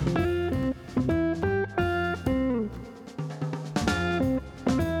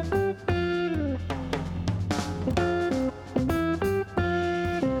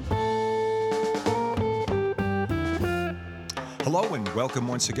welcome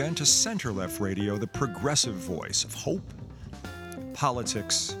once again to Center Left Radio, the progressive voice of hope,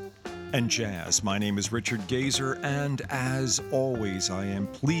 politics, and jazz. My name is Richard Gazer, and as always, I am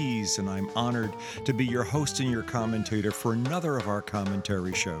pleased and I'm honored to be your host and your commentator for another of our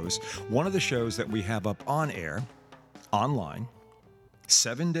commentary shows, one of the shows that we have up on air, online,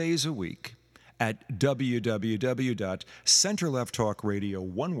 7 days a week, at www.centerlefttalkradio,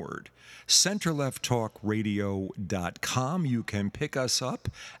 one word, centerlefttalkradio.com. You can pick us up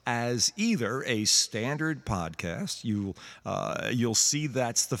as either a standard podcast, you'll see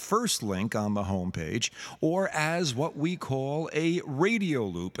that's the first link on the homepage, or as what we call a radio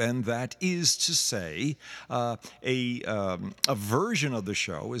loop, and that is to say a version of the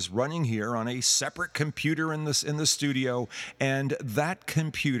show is running here on a separate computer in the studio, and that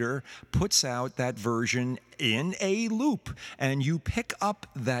computer puts out that version in a loop, and you pick up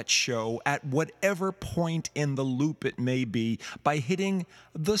that show at whatever point in the loop it may be by hitting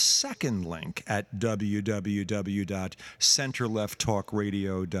the second link at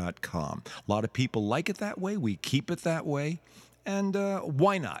www.centerlefttalkradio.com. A lot of people like it that way. We keep it that way, and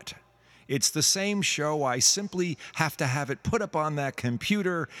why not? It's the same show. I simply have to have it put up on that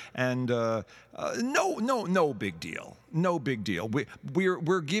computer, and no big deal. No big deal.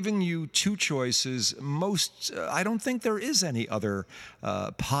 We're giving you two choices. I don't think there is any other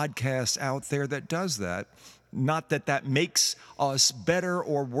podcast out there that does that. Not that makes us better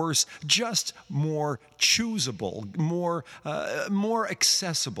or worse, just more choosable, more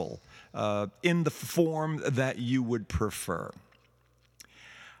accessible in the form that you would prefer.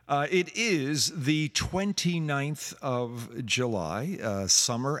 It is the 29th of July,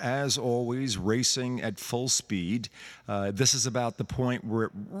 summer, as always, racing at full speed. This is about the point where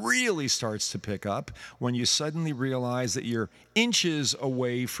it really starts to pick up, when you suddenly realize that you're inches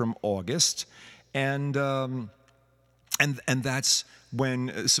away from August, and that's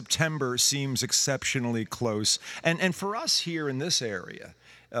when September seems exceptionally close. And for us here in this area,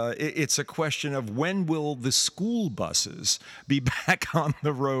 it's a question of when will the school buses be back on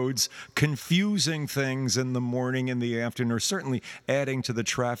the roads, confusing things in the morning and the afternoon, or certainly adding to the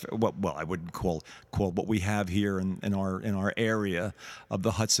traffic. Well, I wouldn't call what we have here in our area of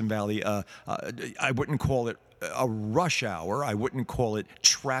the Hudson Valley. I wouldn't call it a rush hour. I wouldn't call it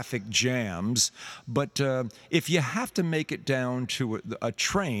traffic jams. But if you have to make it down to a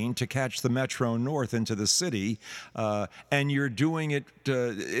train to catch the Metro North into the city, and you're doing it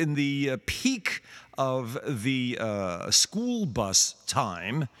in the peak of the school bus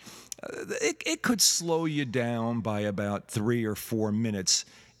time, it could slow you down by about 3 or 4 minutes,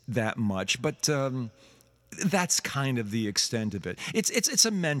 that much. But that's kind of the extent of it. It's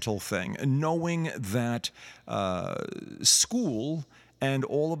a mental thing, knowing that school and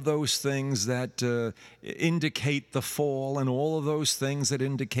all of those things that indicate the fall, and all of those things that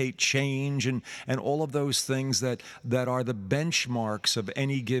indicate change, and all of those things that are the benchmarks of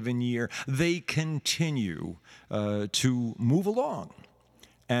any given year, they continue to move along.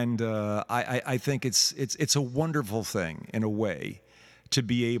 And I think it's a wonderful thing in a way, to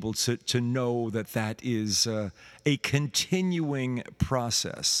be able to know that is a continuing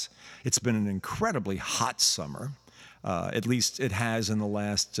process. It's been an incredibly hot summer. At least it has in the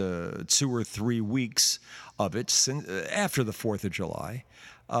last 2 or 3 weeks of it, after the 4th of July.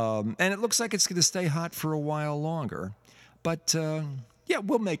 And it looks like it's going to stay hot for a while longer. But,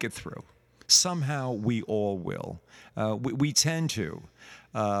 we'll make it through. Somehow we all will. We tend to.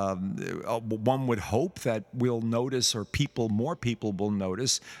 One would hope that we'll notice, or more people will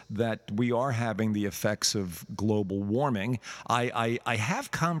notice, that we are having the effects of global warming. I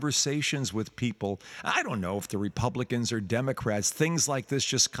have conversations with people. I don't know if the Republicans or Democrats, things like this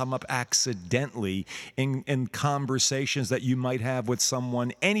just come up accidentally in conversations that you might have with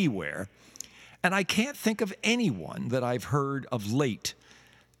someone anywhere. And I can't think of anyone that I've heard of late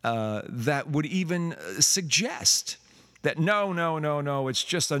that would even suggest that no, it's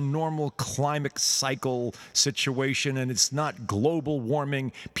just a normal climate cycle situation, and it's not global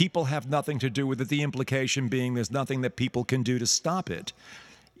warming. People have nothing to do with it. The implication being there's nothing that people can do to stop it.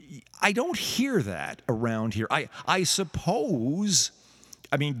 I don't hear that around here. I suppose,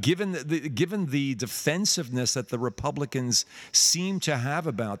 I mean, given the defensiveness that the Republicans seem to have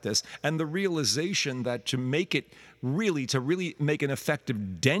about this, and the realization that to really make an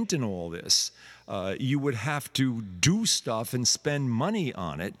effective dent in all this, you would have to do stuff and spend money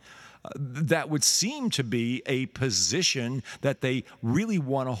on it. That would seem to be a position that they really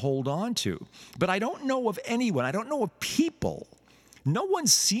want to hold on to. But I don't know of anyone. I don't know of people. No one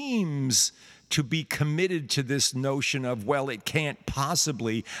seems to be committed to this notion of, well, it can't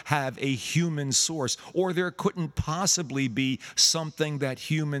possibly have a human source, or there couldn't possibly be something that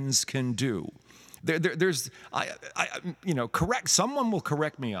humans can do. Correct. Someone will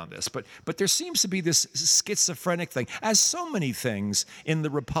correct me on this, but there seems to be this schizophrenic thing, as so many things in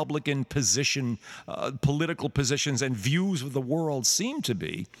the Republican position, political positions and views of the world seem to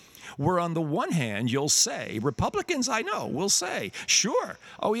be, where on the one hand you'll say, Republicans I know will say, sure,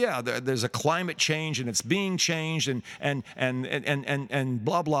 oh yeah, there's a climate change and it's being changed and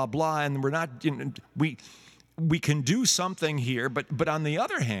blah blah blah, and we're not, we can do something here, but on the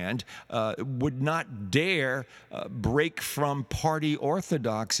other hand, would not dare break from party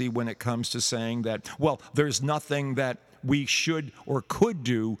orthodoxy when it comes to saying that, well, there's nothing that we should or could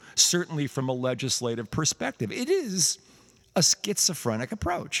do, certainly from a legislative perspective. It is a schizophrenic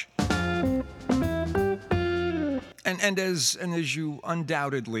approach. And as you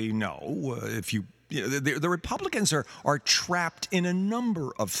undoubtedly know, the Republicans are trapped in a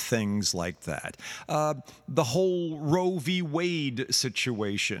number of things like that. The whole Roe v. Wade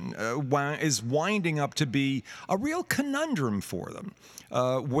situation is winding up to be a real conundrum for them,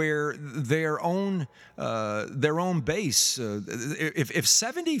 where their own base, if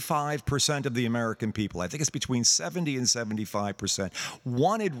 75% of the American people, I think it's between 70 and 75%,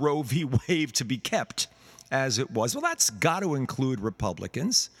 wanted Roe v. Wade to be kept as it was, well, that's got to include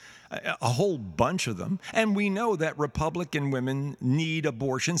Republicans. A whole bunch of them. And we know that Republican women need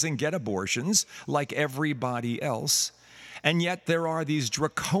abortions and get abortions like everybody else. And yet there are these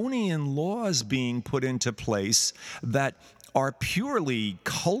draconian laws being put into place that are purely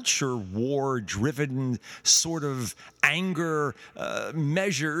culture war-driven sort of anger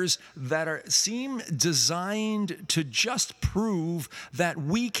measures that seem designed to just prove that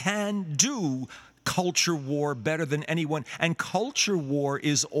we can do culture war better than anyone, and culture war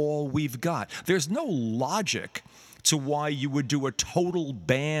is all we've got. There's no logic to why you would do a total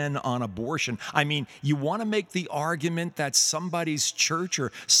ban on abortion. I mean, you want to make the argument that somebody's church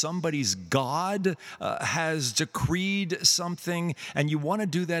or somebody's God has decreed something, and you want to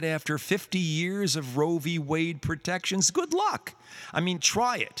do that after 50 years of Roe v. Wade protections? Good luck. I mean,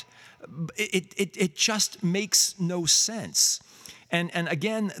 try it. It just makes no sense. And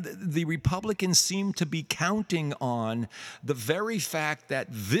again, the Republicans seem to be counting on the very fact that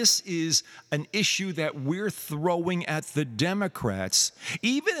this is an issue that we're throwing at the Democrats,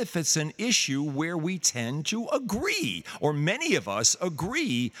 even if it's an issue where we tend to agree, or many of us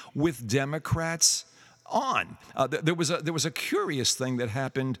agree with Democrats on. There was a curious thing that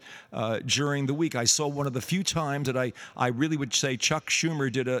happened during the week. I saw one of the few times that I really would say Chuck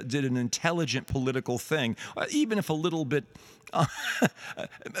Schumer did an intelligent political thing, even if a little bit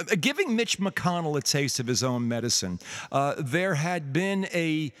giving Mitch McConnell a taste of his own medicine. There had been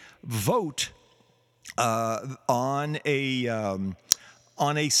a vote on a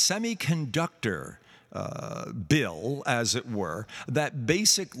semiconductor bill, as it were, that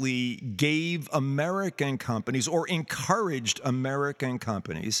basically gave American companies, or encouraged American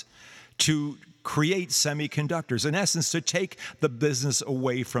companies, to create semiconductors, in essence, to take the business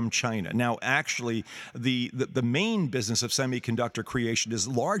away from China. Now, actually, the main business of semiconductor creation is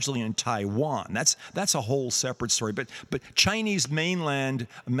largely in Taiwan. That's a whole separate story. But Chinese mainland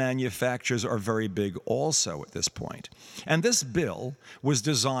manufacturers are very big also at this point. And this bill was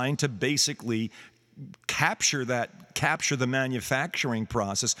designed to basically capture the manufacturing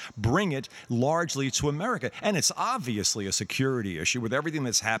process, bring it largely to America. And it's obviously a security issue with everything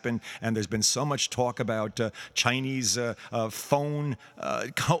that's happened, and there's been so much talk about Chinese phones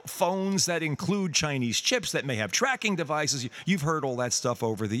that include Chinese chips that may have tracking devices. You've heard all that stuff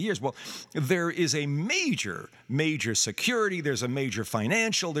over the years. Well, there is a major security, there's a major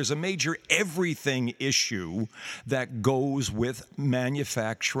financial, there's a major everything issue that goes with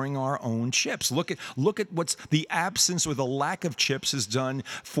manufacturing our own chips. Look at what's the absence or the lack of chips has done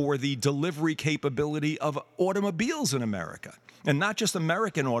for the delivery capability of automobiles in America. And not just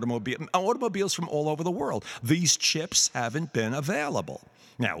American automobiles from all over the world. These chips haven't been available.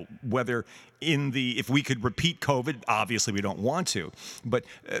 Now, if we could repeat COVID, obviously we don't want to, but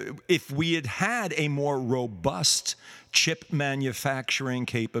if we had a more robust chip manufacturing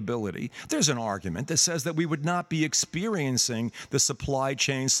capability, there's an argument that says that we would not be experiencing the supply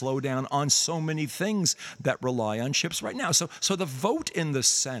chain slowdown on so many things that rely on chips right now. So the vote in the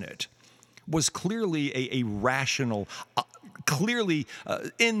Senate was clearly a rational, clearly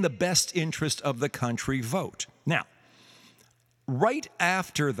in the best interest of the country vote. Now, right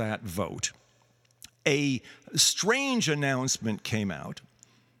after that vote, a strange announcement came out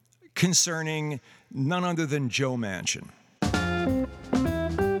concerning none other than Joe Manchin.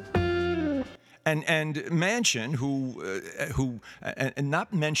 And Manchin, who and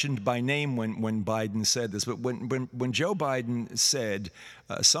not mentioned by name when Biden said this, but when Joe Biden said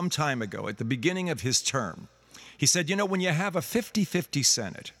some time ago at the beginning of his term, he said, you know, when you have a 50-50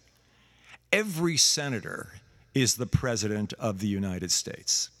 Senate, every senator is the president of the United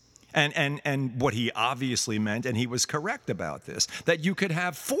States. And what he obviously meant, and he was correct about this, that you could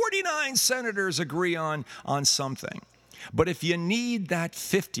have 49 senators agree on something. But if you need that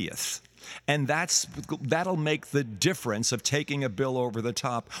 50th, and that'll make the difference of taking a bill over the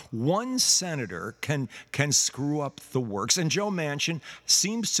top. One senator can screw up the works. And Joe Manchin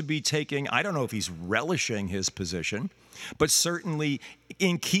seems to be taking, I don't know if he's relishing his position, but certainly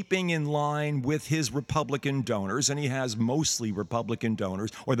in keeping in line with his Republican donors, and he has mostly Republican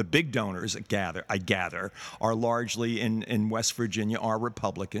donors, or the big donors, I gather, are largely in West Virginia are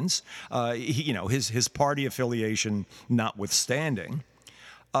Republicans. His party affiliation notwithstanding.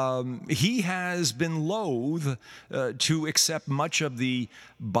 He has been loath to accept much of the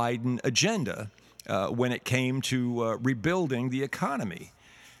Biden agenda when it came to rebuilding the economy.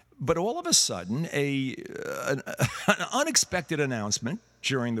 But all of a sudden, an unexpected announcement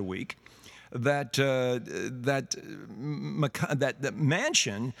during the week that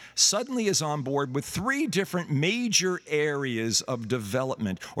Manchin suddenly is on board with three different major areas of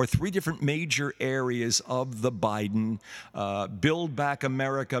development, or three different major areas of the Biden Build Back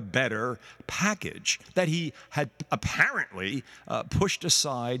America Better package that he had apparently pushed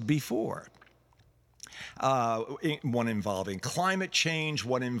aside before. One involving climate change,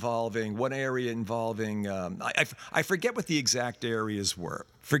 one area involving, I forget what the exact areas were.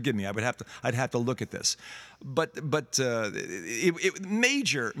 Forgive me, I'd have to look at this. But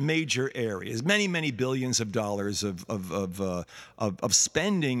major areas, many billions of dollars of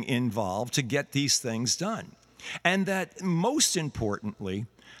spending involved to get these things done. And that most importantly,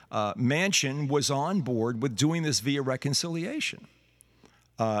 Manchin was on board with doing this via reconciliation.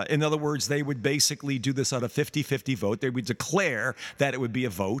 In other words, they would basically do this on a 50-50 vote. They would declare that it would be a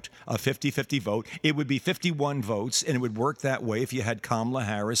 50-50 vote. It would be 51 votes, and it would work that way if you had Kamala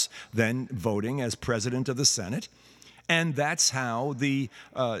Harris then voting as president of the Senate. And that's how the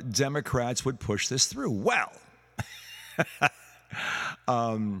Democrats would push this through. Well,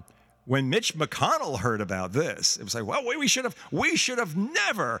 when Mitch McConnell heard about this, it was like, well, we should have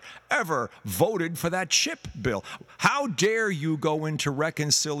never, ever voted for that chip bill. How dare you go into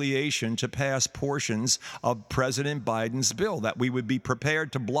reconciliation to pass portions of President Biden's bill that we would be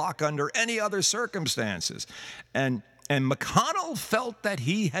prepared to block under any other circumstances? And McConnell felt that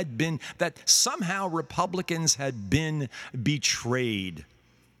that somehow Republicans had been betrayed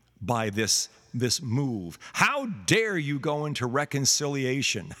by this move. How dare you go into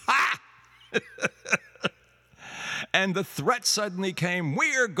reconciliation? Ha! And the threat suddenly came.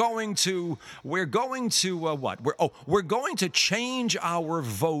 We're going to what? We're going to change our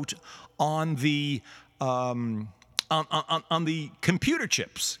vote on the on the computer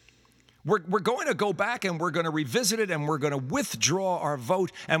chips. We're going to go back and we're going to revisit it and we're going to withdraw our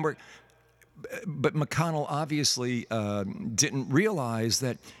vote. But McConnell obviously didn't realize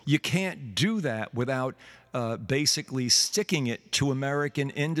that you can't do that without basically sticking it to American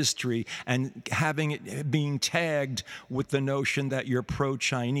industry and having it being tagged with the notion that you're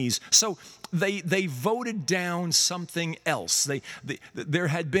pro-Chinese. So they voted down something else. There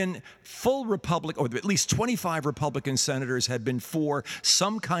had been full Republican, or at least 25 Republican senators had been for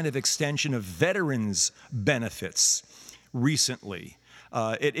some kind of extension of veterans' benefits recently.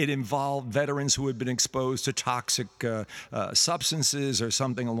 It involved veterans who had been exposed to toxic substances or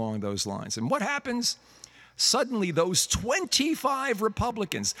something along those lines. And what happens? Suddenly, those 25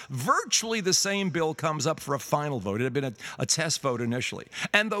 Republicans, virtually the same bill comes up for a final vote. It had been a test vote initially.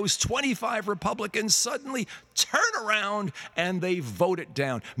 And those 25 Republicans suddenly turn around and they vote it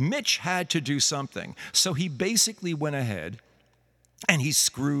down. Mitch had to do something. So he basically went ahead and he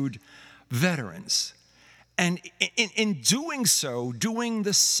screwed veterans. And in doing so, doing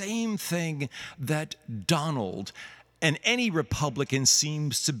the same thing that Donald and any Republican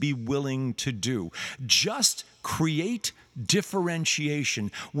seems to be willing to do, just create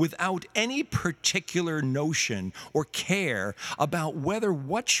differentiation without any particular notion or care about whether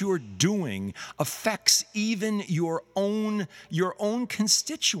what you're doing affects even your own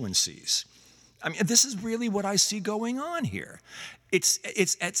constituencies. I mean, this is really what I see going on here. It's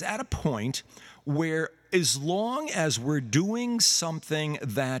at a point where as long as we're doing something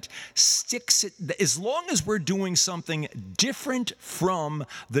that sticks it, as long as we're doing something different from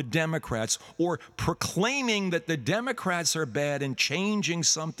the Democrats or proclaiming that the Democrats are bad and changing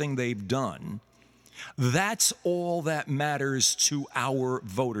something they've done, That's all that matters to our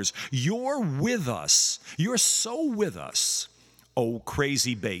voters. You're with us. You're so with us, oh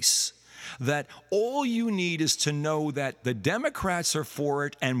crazy base, that all you need is to know that the Democrats are for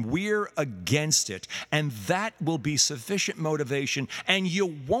it and we're against it. And that will be sufficient motivation. And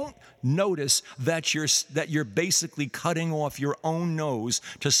you won't notice that you're basically cutting off your own nose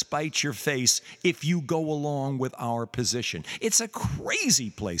to spite your face if you go along with our position. It's a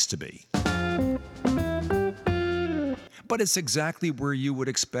crazy place to be. But it's exactly where you would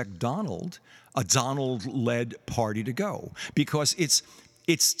expect a Donald-led party to go, because it's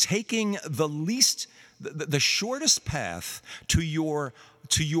taking the shortest path to your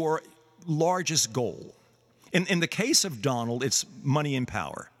largest goal. In the case of Donald, it's money and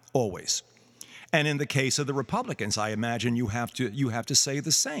power, always. And in the case of the Republicans, I imagine you have to say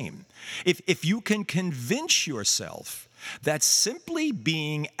the same. If you can convince yourself that simply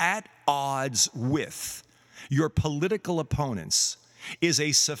being at odds with your political opponents is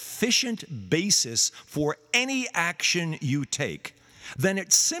a sufficient basis for any action you take, then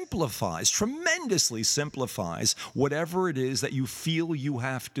it tremendously simplifies whatever it is that you feel you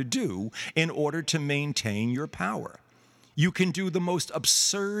have to do in order to maintain your power. You can do the most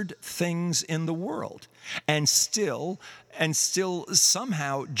absurd things in the world and still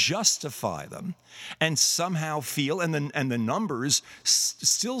somehow justify them, and somehow feel, and the numbers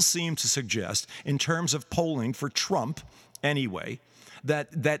still seem to suggest, in terms of polling for Trump anyway,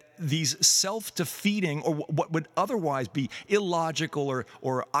 that these self-defeating, or what would otherwise be illogical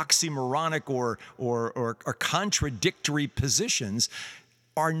or oxymoronic or contradictory positions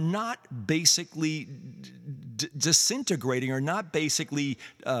are not basically disintegrating, or not basically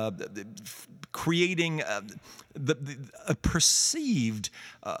creating a perceived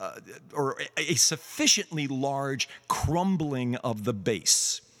or a sufficiently large crumbling of the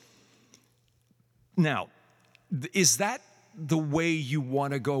base. Now, is that the way you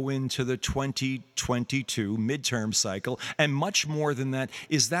want to go into the 2022 midterm cycle? And much more than that,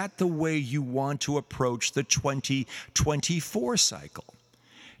 is that the way you want to approach the 2024 cycle?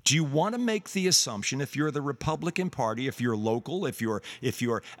 Do you want to make the assumption, if you're the Republican Party, if you're local, if you're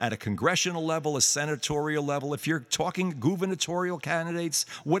at a congressional level, a senatorial level, if you're talking gubernatorial candidates,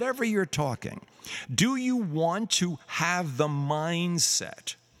 whatever you're talking, do you want to have the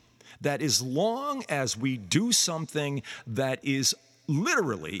mindset that as long as we do something that is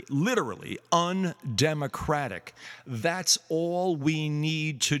literally undemocratic, that's all we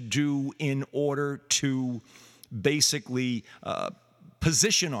need to do in order to basically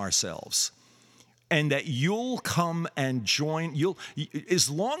position ourselves, and that you'll come and join, as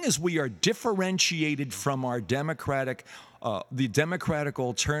long as we are differentiated from our the Democratic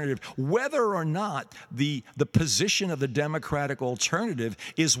alternative, whether or not the position of the Democratic alternative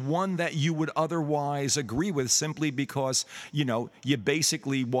is one that you would otherwise agree with, simply because, you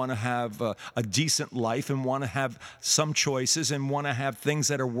basically want to have a decent life and want to have some choices and want to have things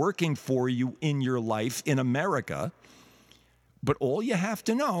that are working for you in your life in America. But all you have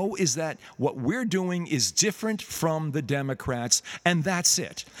to know is that what we're doing is different from the Democrats, and that's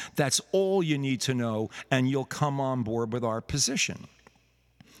it. That's all you need to know, and you'll come on board with our position.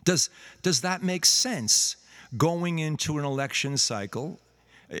 Does that make sense going into an election cycle,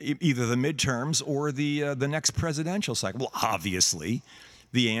 either the midterms or the next presidential cycle? Well, obviously,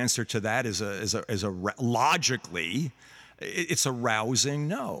 the answer to that is logically, it's a rousing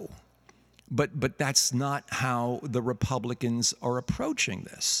no. But that's not how the Republicans are approaching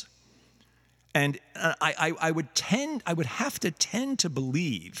this. And I would have to tend to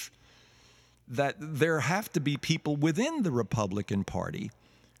believe that there have to be people within the Republican Party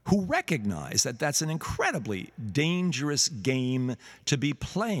who recognize that that's an incredibly dangerous game to be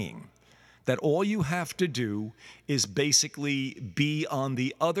playing. That all you have to do is basically be on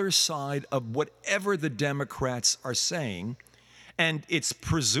the other side of whatever the Democrats are saying. And it's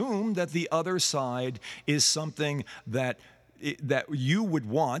presumed that the other side is something that you would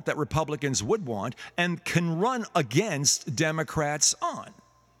want, that Republicans would want, and can run against Democrats on.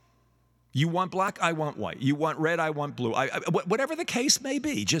 You want black, I want white. You want red, I want blue. Whatever the case may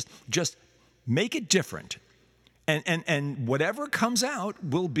be, just make it different. And whatever comes out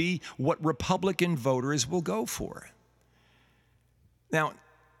will be what Republican voters will go for. Now,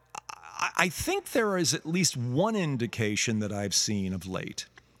 I think there is at least one indication that I've seen of late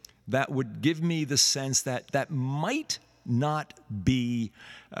that would give me the sense that that might not be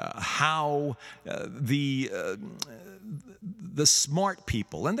how the smart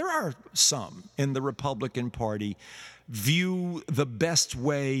people, and there are some in the Republican Party, view the best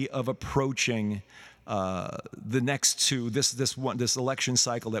way of approaching the next two, this election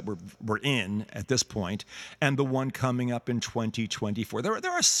cycle that we're in at this point, and the one coming up in 2024.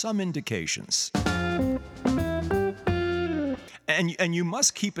 There are some indications, and you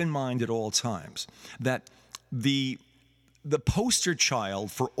must keep in mind at all times that the poster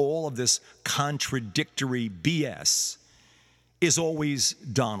child for all of this contradictory BS is always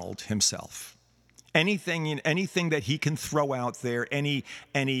Donald himself. Anything that he can throw out there, any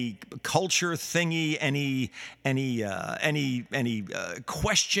culture thingy, any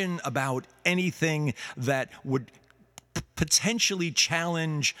question about anything that would potentially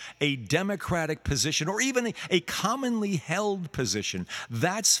challenge a democratic position or even a commonly held position,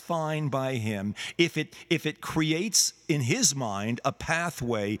 that's fine by him if it creates in his mind a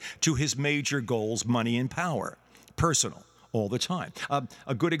pathway to his major goals, money and power, personal. All the time.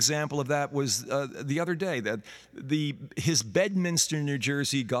 A good example of that was the other day that his Bedminster, New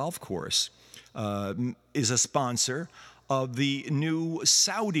Jersey golf course is a sponsor of the new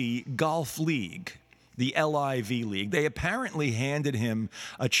Saudi Golf League, the LIV League. They apparently handed him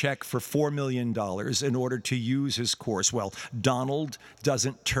a check for $4 million in order to use his course. Well, Donald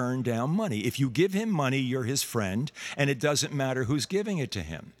doesn't turn down money. If you give him money, you're his friend, and it doesn't matter who's giving it to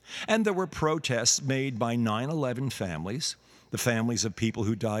him. And there were protests made by 9/11 families, the families of people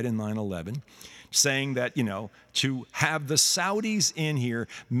who died in 9/11, saying that, to have the Saudis in here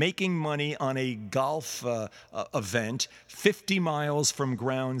making money on a golf event 50 miles from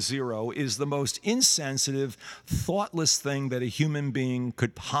ground zero is the most insensitive, thoughtless thing that a human being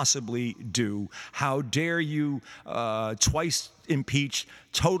could possibly do. How dare you, twice impeached,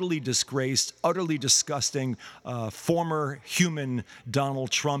 totally disgraced, utterly disgusting former human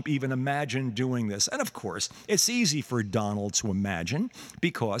Donald Trump even imagine doing this? And of course, it's easy for Donald to imagine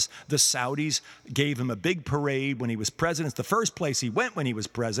because the Saudis gave him a big parade when he was president. It's the first place he went when he was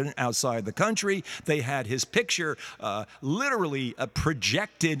president outside the country. They had his picture literally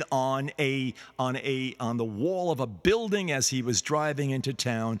projected on the wall of a building as he was driving into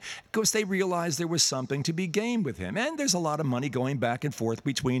town because they realized there was something to be gained with him. And there's a lot of money going back and forth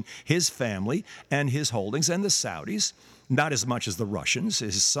between his family and his holdings and the Saudis. Not as much as the Russians.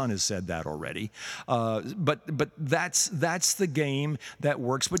 His son has said that already. But that's the game that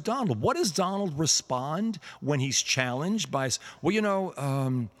works with Donald. What does Donald respond when he's challenged by,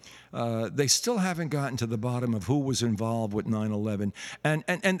 they still haven't gotten to the bottom of who was involved with 9/11,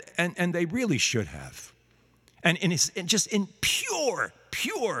 and they really should have. And just in pure,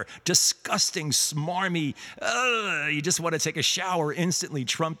 disgusting, smarmy, you just want to take a shower instantly,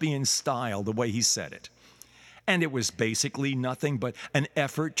 Trumpian style, the way he said it. And it was basically nothing but an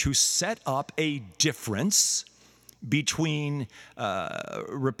effort to set up a difference between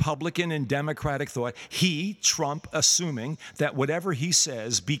Republican and Democratic thought. Trump, assuming that whatever he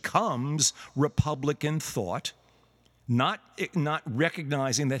says becomes Republican thought, not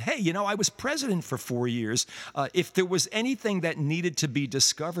recognizing that, hey, I was president for 4 years. If there was anything that needed to be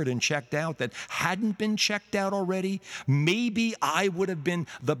discovered and checked out that hadn't been checked out already, maybe I would have been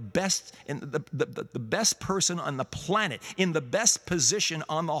the best, the best person on the planet, in the best position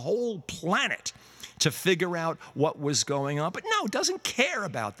on the whole planet to figure out what was going on. But no, doesn't care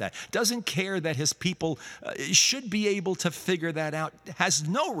about that. Doesn't care that his people should be able to figure that out. Has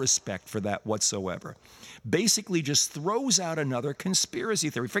no respect for that whatsoever. Basically just throws out another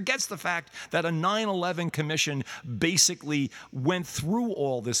conspiracy theory. Forgets the fact that a 9/11 commission basically went through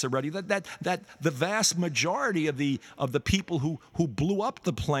all this already. That the vast majority of the people who blew up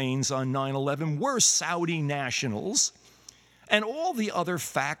the planes on 9/11 were Saudi nationals. And all the other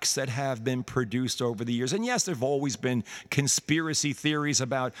facts that have been produced over the years. And yes, there have always been conspiracy theories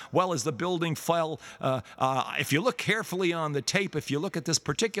about, well, as the building fell, if you look carefully on the tape, if you look at this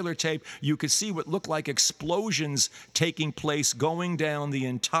particular tape, you could see what looked like explosions taking place going down the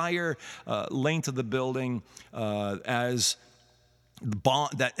entire length of the building as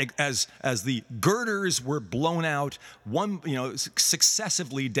the girders were blown out,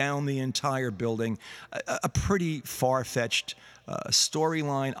 successively down the entire building. A pretty far-fetched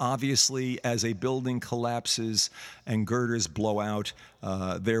storyline. Obviously, as a building collapses and girders blow out,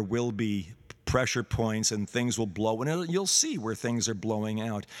 there will be pressure points and things will blow, and you'll see where things are blowing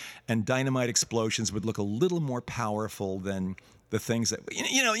out. And dynamite explosions would look a little more powerful than the things that,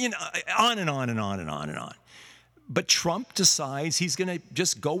 on and on and on and on and on. But Trump decides he's going to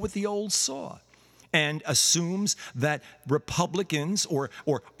just go with the old saw and assumes that Republicans or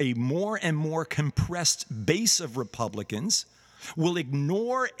a more and more compressed base of Republicans will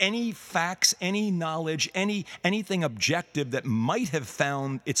ignore any facts, any knowledge, anything objective that might have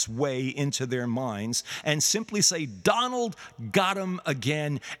found its way into their minds, and simply say, Donald got him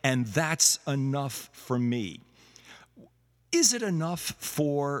again, and that's enough for me. Is it enough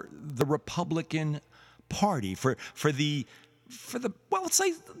for the Republican Party, for the well, let's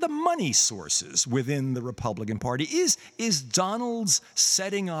say the money sources within the Republican Party? Is Donald's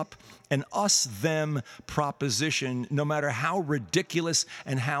setting up an us-them proposition, no matter how ridiculous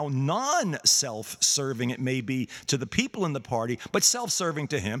and how non-self-serving it may be to the people in the party, but self-serving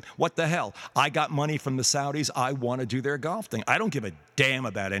to him? What the hell? I got money from the Saudis. I want to do their golf thing. I don't give a damn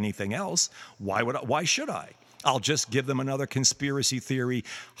about anything else. Why should I? I'll just give them another conspiracy theory,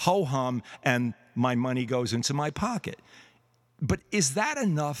 ho-hum, and my money goes into my pocket. But is that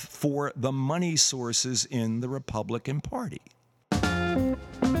enough for the money sources in the Republican Party?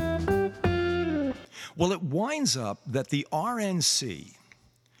 Well, it winds up that the RNC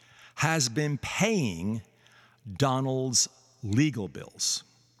has been paying Donald's legal bills.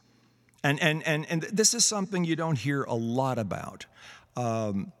 And this is something you don't hear a lot about.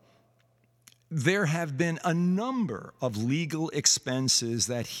 There have been a number of legal expenses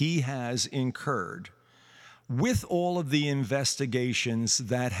that he has incurred with all of the investigations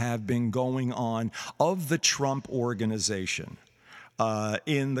that have been going on of the Trump Organization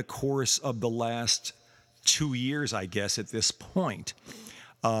in the course of the last 2 years, I guess, at this point.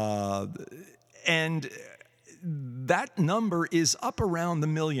 And that number is up around the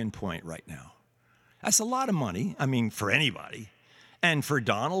million point right now. That's a lot of money, I mean, for anybody. And for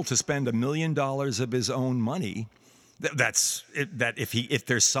Donald to spend $1 million of his own money, that if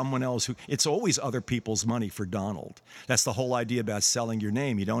there's someone else who, it's always other people's money for Donald. That's the whole idea about selling your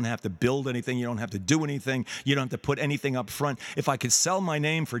name. You don't have to build anything. You don't have to do anything. You don't have to put anything up front. If I could sell my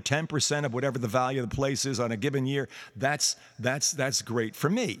name for 10% of whatever the value of the place is on a given year, that's great for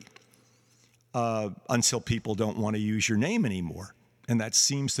me. Until people don't want to use your name anymore. And that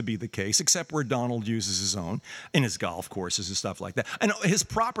seems to be the case, except where Donald uses his own in his golf courses and stuff like that. And his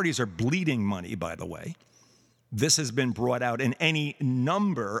properties are bleeding money, by the way. This has been brought out in any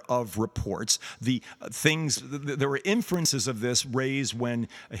number of reports. There were inferences of this raised when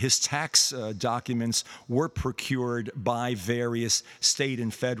his tax documents were procured by various state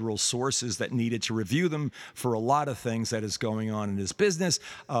and federal sources that needed to review them for a lot of things that is going on in his business.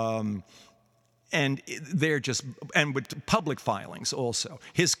 And with public filings also.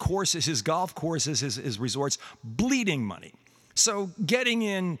 His courses, his golf courses, his resorts, bleeding money. So getting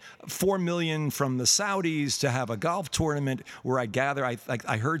in $4 million from the Saudis to have a golf tournament where I gather,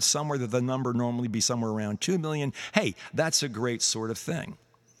 I heard somewhere that the number normally be somewhere around $2 million. Hey, that's a great sort of thing.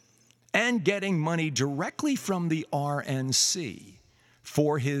 And getting money directly from the RNC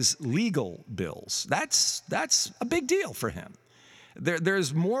for his legal bills. That's a big deal for him.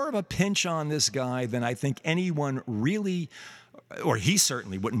 There's more of a pinch on this guy than I think anyone really, or he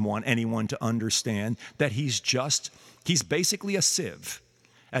certainly wouldn't want anyone to understand, that he's basically a sieve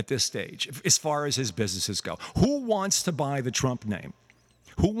at this stage as far as his businesses go. Who wants to buy the Trump name?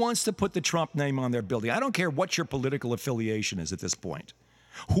 Who wants to put the Trump name on their building? I don't care what your political affiliation is at this point.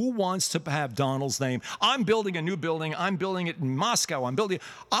 Who wants to have Donald's name? I'm building a new building. I'm building it in Moscow.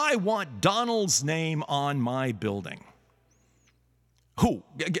 I want Donald's name on my building. Who?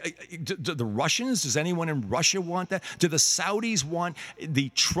 Do the Russians? Does anyone in Russia want that? Do the Saudis want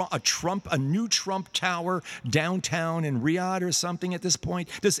a new Trump Tower downtown in Riyadh or something at this point?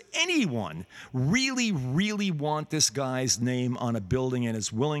 Does anyone really, really want this guy's name on a building and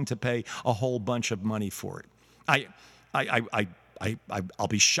is willing to pay a whole bunch of money for it? I'll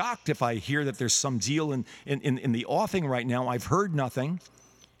be shocked if I hear that there's some deal in the offing right now. I've heard nothing.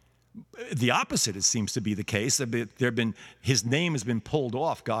 The opposite, it seems to be the case. His name has been pulled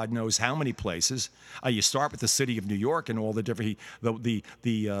off God knows how many places. You start with the city of New York and all the different,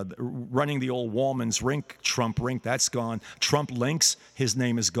 running the old Wallman's Rink, Trump Rink, that's gone. Trump Links, his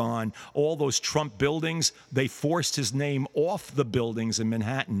name is gone. All those Trump buildings, they forced his name off the buildings in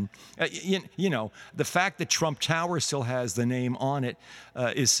Manhattan. The fact that Trump Tower still has the name on it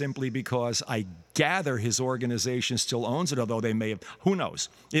is simply because I gather his organization still owns it, although they may have, who knows,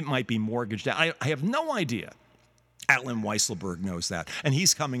 it might be mortgaged out. I have no idea. Alan Weisselberg knows that. And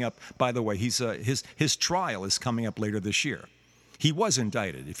he's coming up, by the way, his trial is coming up later this year. He was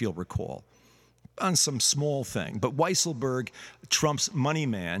indicted, if you'll recall, on some small thing. But Weisselberg, Trump's money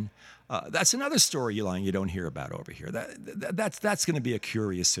man, that's another story you don't hear about over here. That's going to be a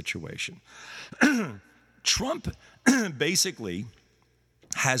curious situation. Trump basically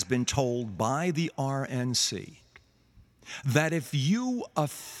has been told by the RNC that if you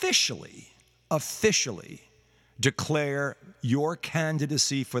officially declare your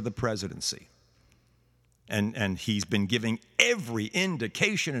candidacy for the presidency. And he's been giving every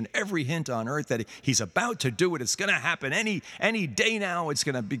indication and every hint on earth that he's about to do it. It's going to happen any day now. It's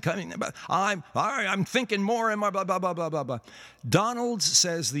going to be coming. I'm thinking more and more, blah, blah, blah, blah, blah, blah. Donald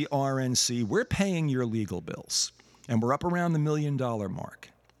says the RNC, we're paying your legal bills, and we're up around the $1 million mark.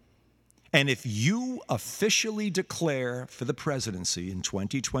 And if you officially declare for the presidency in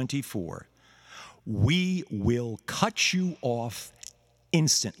 2024, we will cut you off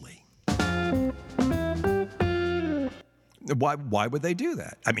instantly. Why would they do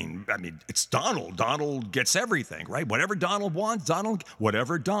that? I mean, it's Donald. Donald gets everything, right? Whatever Donald wants, Donald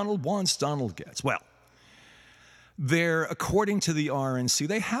gets. Well, according to the RNC,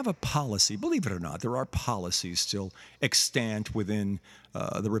 they have a policy. Believe it or not, there are policies still extant within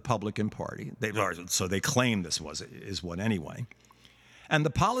the Republican Party. So they claim this is one anyway. And the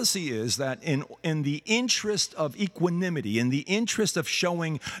policy is that in the interest of equanimity, in the interest of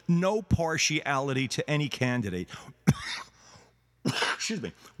showing no partiality to any candidate, excuse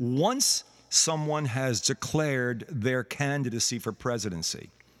me, once someone has declared their candidacy for presidency,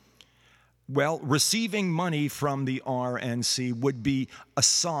 well, receiving money from the RNC would be a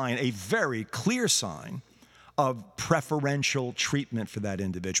sign, a very clear sign of preferential treatment for that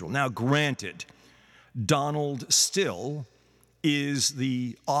individual. Now, granted, Donald still is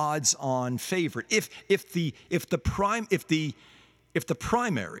the odds-on favorite. If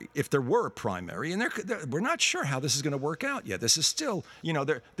there were a primary, and we're not sure how this is going to work out yet. This is still,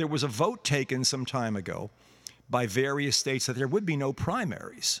 there was a vote taken some time ago by various states that there would be no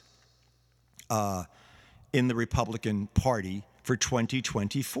primaries in the Republican Party for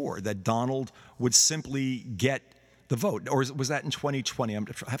 2024, that Donald would simply get the vote. Or was that in 2020? I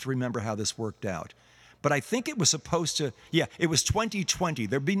have to remember how this worked out. But I think it was supposed to, it was 2020.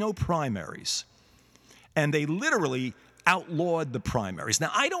 There'd be no primaries. And they literally outlawed the primaries.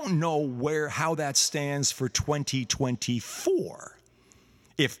 Now, I don't know how that stands for 2024.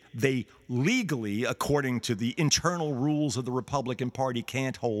 If they legally, according to the internal rules of the Republican Party,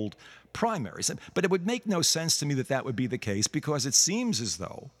 can't hold primaries. But it would make no sense to me that would be the case, because it seems as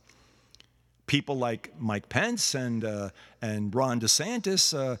though people like Mike Pence and Ron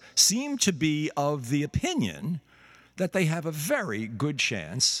DeSantis seem to be of the opinion that they have a very good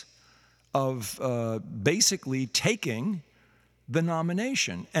chance of basically taking the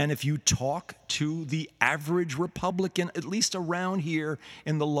nomination. And if you talk to the average Republican, at least around here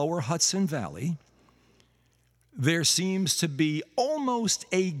in the lower Hudson Valley, there seems to be almost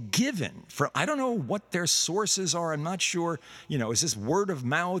a given for, I don't know what their sources are. I'm not sure, is this word of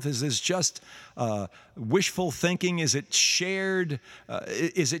mouth? Is this just wishful thinking? Is it shared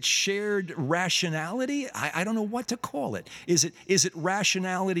rationality? I don't know what to call it. Is it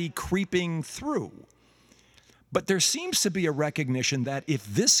rationality creeping through? But there seems to be a recognition that if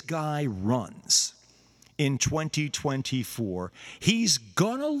this guy runs in 2024, he's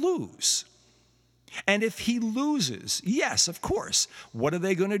gonna lose. And if he loses, yes, of course, what are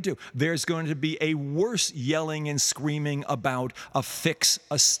they going to do? There's going to be a worse yelling and screaming about a fix,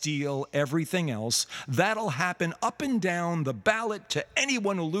 a steal, everything else. That'll happen up and down the ballot to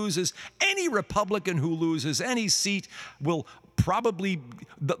anyone who loses. Any Republican who loses any seat will probably,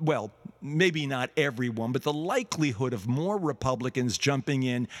 well, maybe not everyone, but the likelihood of more Republicans jumping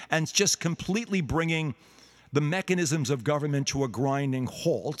in and just completely bringing the mechanisms of government to a grinding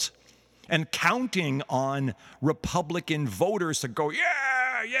halt and counting on Republican voters to go,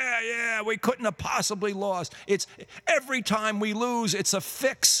 yeah, we couldn't have possibly lost. It's every time we lose, it's a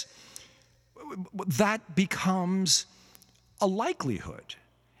fix. That becomes a likelihood.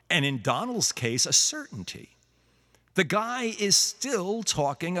 And in Donald's case, a certainty. The guy is still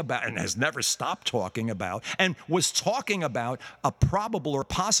talking about, and has never stopped talking about, and was talking about a probable or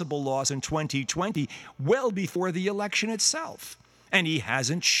possible loss in 2020 well before the election itself. And he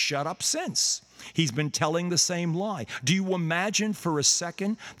hasn't shut up since. He's been telling the same lie. Do you imagine for a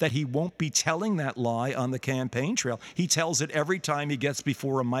second that he won't be telling that lie on the campaign trail? He tells it every time he gets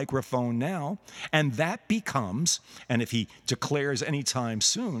before a microphone now. And that becomes, and if he declares anytime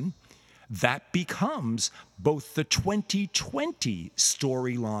soon, that becomes both the 2020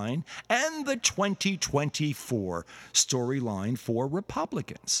 storyline and the 2024 storyline for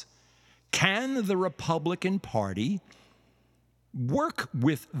Republicans. Can the Republican Party work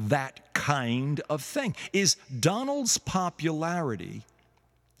with that kind of thing? Is Donald's popularity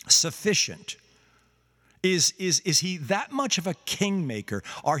sufficient? Is he that much of a kingmaker?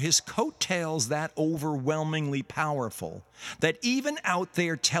 Are his coattails that overwhelmingly powerful that even out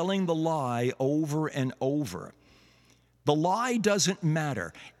there telling the lie over and over, The lie doesn't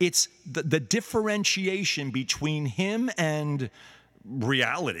matter. It's the differentiation between him and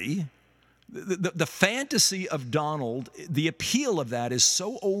reality. The fantasy of Donald, the appeal of that is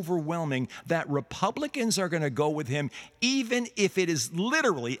so overwhelming that Republicans are going to go with him, even if it is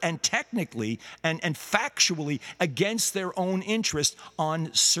literally and technically and factually against their own interest on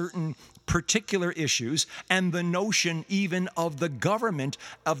certain particular issues, and the notion even of the government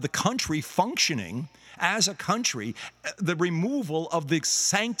of the country functioning as a country, the removal of the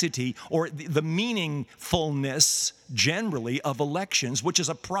sanctity or the meaningfulness generally of elections, which is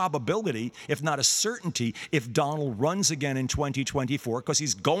a probability, if not a certainty, if Donald runs again in 2024, because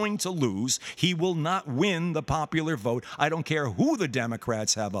he's going to lose. He will not win the popular vote. I don't care who the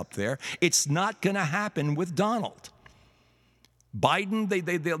Democrats have up there. It's not going to happen with Donald.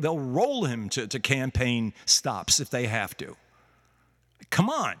 Biden, they'll roll him to campaign stops if they have to. Come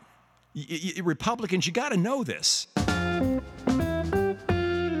on. Republicans, you got to know this.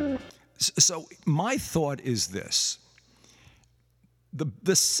 So my thought is this.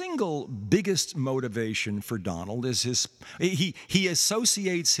 The single biggest motivation for Donald is he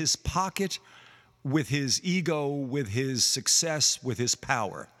associates his pocket with his ego, with his success, with his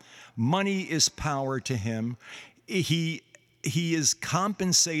power. Money is power to him. He is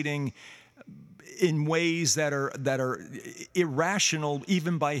compensating in ways that are irrational,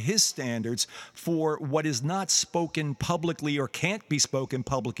 even by his standards, for what is not spoken publicly or can't be spoken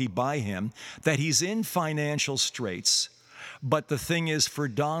publicly by him, that he's in financial straits. But the thing is, for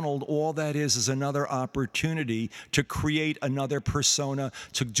Donald, all that is another opportunity to create another persona,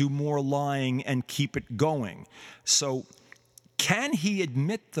 to do more lying and keep it going. So can he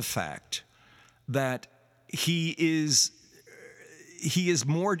admit the fact that he's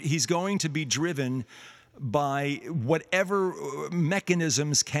going to be driven by whatever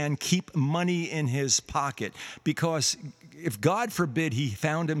mechanisms can keep money in his pocket? Because if, God forbid, he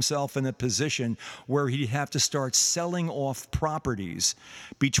found himself in a position where he'd have to start selling off properties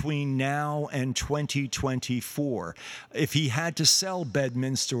between now and 2024, if he had to sell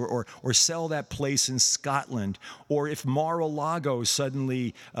Bedminster or sell that place in Scotland, or if Mar-a-Lago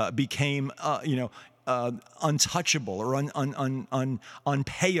suddenly became, untouchable or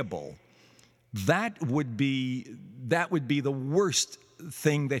unpayable, that would be the worst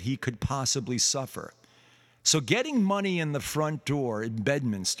thing that he could possibly suffer. So getting money in the front door in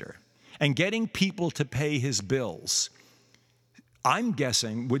Bedminster and getting people to pay his bills, I'm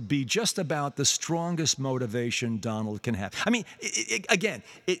guessing, would be just about the strongest motivation Donald can have. I mean,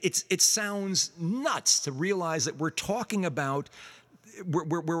 it sounds nuts to realize that we're talking about,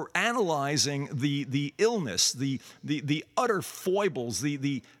 we're analyzing the illness, the utter foibles,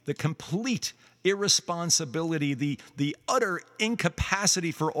 the complete irresponsibility, the utter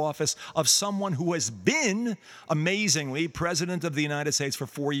incapacity for office of someone who has been, amazingly, president of the United States for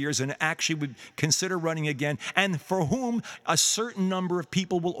 4 years and actually would consider running again, and for whom a certain number of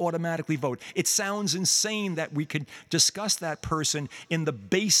people will automatically vote. It sounds insane that we could discuss that person in the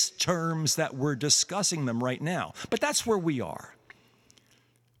base terms that we're discussing them right now, but that's where we are.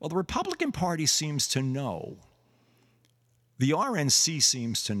 Well, the Republican Party seems to know, the RNC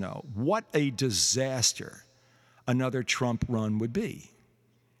seems to know what a disaster another Trump run would be,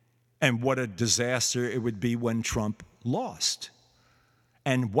 and what a disaster it would be when Trump lost,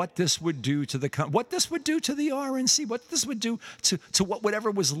 and what this would do to the RNC, what this would do to whatever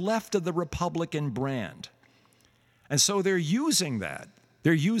was left of the Republican brand. And so they're using that.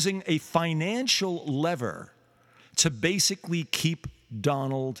 They're using a financial lever to basically keep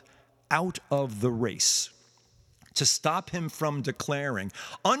Donald out of the race, to stop him from declaring,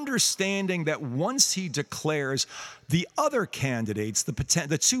 understanding that once he declares, the other candidates,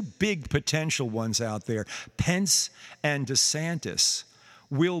 the two big potential ones out there, Pence and DeSantis,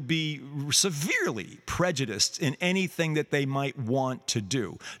 will be severely prejudiced in anything that they might want to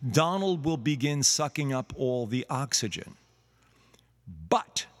do. Donald will begin sucking up all the oxygen.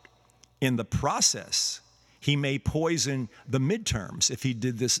 But in the process, he may poison the midterms if he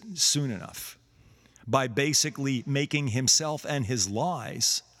did this soon enough, by basically making himself and his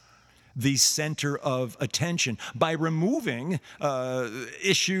lies the center of attention, by removing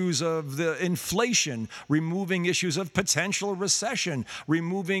issues of the inflation, removing issues of potential recession,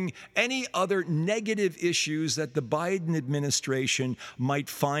 removing any other negative issues that the Biden administration might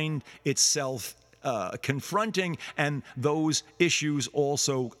find itself confronting, and those issues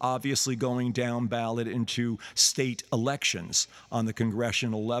also obviously going down ballot into state elections on the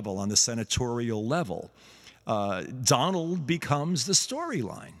congressional level, on the senatorial level. Donald becomes the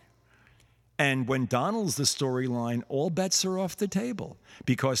storyline. And when Donald's the storyline, all bets are off the table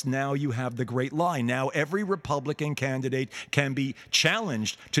because now you have the great lie. Now every Republican candidate can be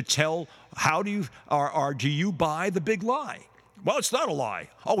challenged to tell how do you buy the big lie? Well, it's not a lie.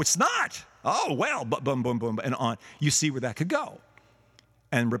 Oh, it's not. Oh, well, boom, boom, boom, and on. You see where that could go.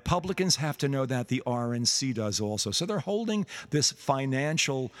 And Republicans have to know that. The RNC does also. So they're holding this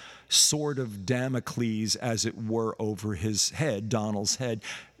financial sword of Damocles, as it were, over his head, Donald's head,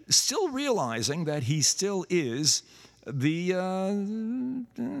 still realizing that he still is the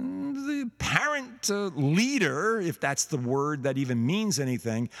apparent leader, if that's the word that even means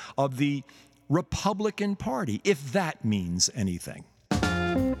anything, of the Republican Party, if that means anything.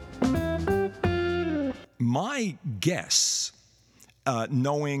 My guess,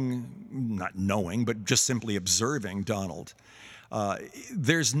 not knowing, but just simply observing Donald,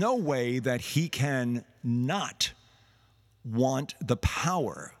 there's no way that he can not want the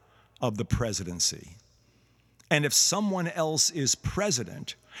power of the presidency. And if someone else is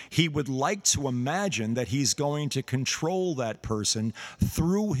president, he would like to imagine that he's going to control that person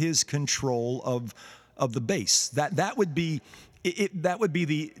through his control of the base. That would be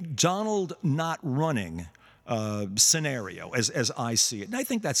the Donald not running scenario as I see it. And I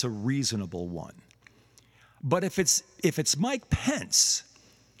think that's a reasonable one. But if it's Mike Pence,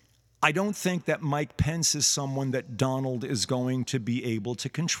 I don't think that Mike Pence is someone that Donald is going to be able to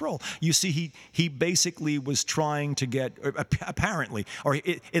control. You see, he basically was trying to get, apparently, or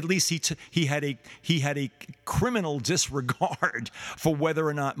at least he had a criminal disregard for whether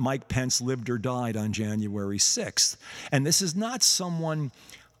or not Mike Pence lived or died on January 6th. And this is not someone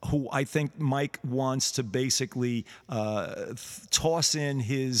who I think Mike wants to basically toss in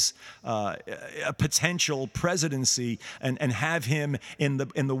his potential presidency and have him in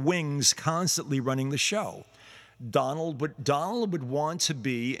the wings constantly running the show. Donald would want to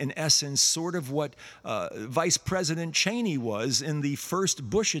be, in essence, sort of what Vice President Cheney was in the first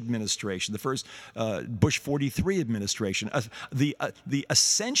Bush administration, the first Bush 43 administration,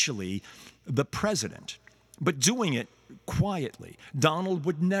 essentially the president, but doing it quietly. Donald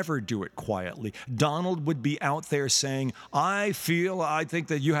would never do it quietly. Donald would be out there saying, I think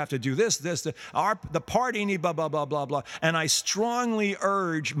that you have to do this, the party need blah, blah, blah, blah, blah. And I strongly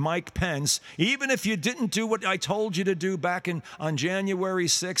urge Mike Pence, even if you didn't do what I told you to do back on January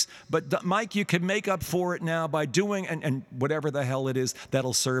 6th, but Mike, you can make up for it now by doing, and whatever the hell it is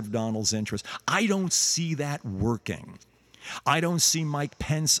that'll serve Donald's interest. I don't see that working. I don't see Mike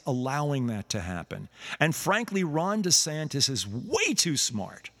Pence allowing that to happen. And frankly, Ron DeSantis is way too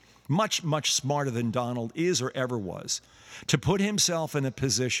smart, much, much smarter than Donald is or ever was, to put himself in a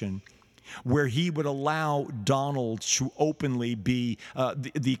position where he would allow Donald to openly be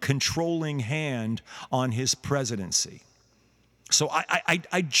the controlling hand on his presidency. So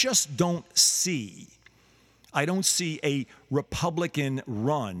I just don't see a Republican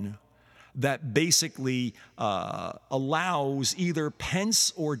run that basically allows either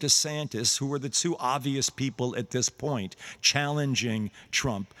Pence or DeSantis, who are the two obvious people at this point, challenging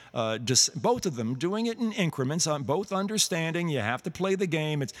Trump. Both of them doing it in increments, both understanding you have to play the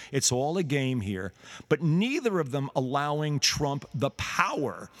game. It's all a game here. But neither of them allowing Trump the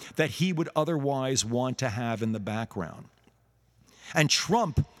power that he would otherwise want to have in the background. And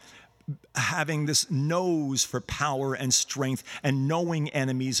Trump having this nose for power and strength and knowing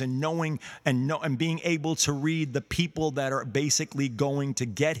enemies and being able to read the people that are basically going to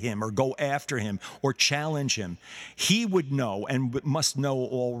get him or go after him or challenge him, he would know and must know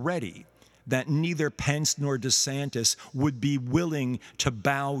already that neither Pence nor DeSantis would be willing to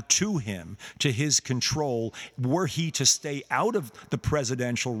bow to him, to his control, were he to stay out of the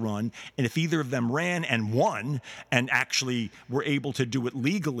presidential run. And if either of them ran and won and actually were able to do it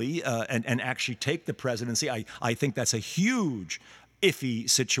legally and actually take the presidency, I think that's a huge iffy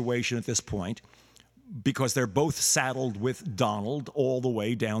situation at this point, because they're both saddled with Donald all the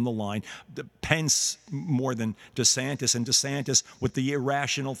way down the line. Pence more than DeSantis, and DeSantis, with the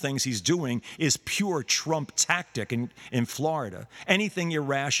irrational things he's doing, is pure Trump tactic in Florida. Anything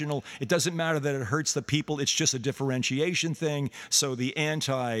irrational, it doesn't matter that it hurts the people, it's just a differentiation thing. So the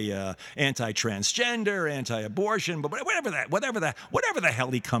anti-transgender, anti-abortion, but whatever the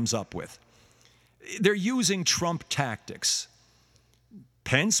hell he comes up with. They're using Trump tactics.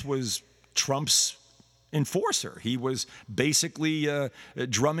 Pence was Trump's enforcer. He was basically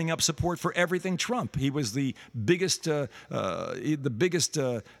drumming up support for everything Trump. He was the biggest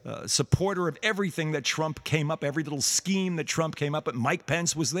supporter of everything that Trump came up, every little scheme that Trump came up with. Mike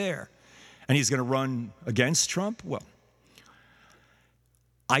Pence was there. And he's going to run against Trump? Well,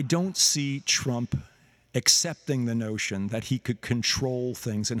 I don't see Trump accepting the notion that he could control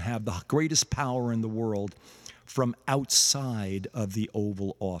things and have the greatest power in the world from outside of the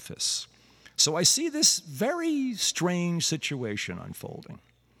Oval Office. So I see this very strange situation unfolding,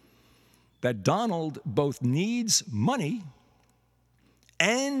 that Donald both needs money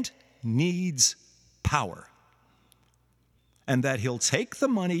and needs power, and that he'll take the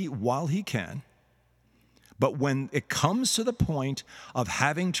money while he can, but when it comes to the point of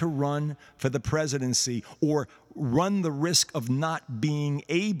having to run for the presidency or run the risk of not being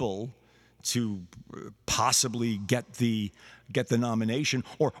able to possibly get the nomination,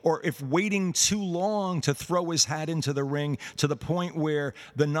 or if waiting too long to throw his hat into the ring to the point where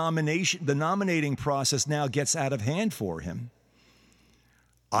the nominating process now gets out of hand for him,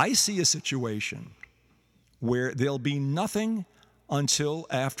 I see a situation where there'll be nothing until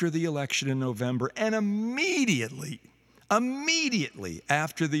after the election in November, and immediately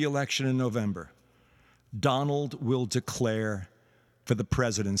after the election in November, Donald will declare for the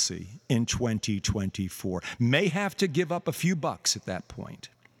presidency in 2024. May have to give up a few bucks at that point,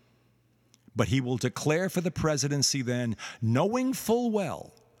 but he will declare for the presidency then, knowing full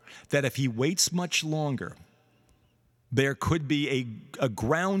well that if he waits much longer, there could be a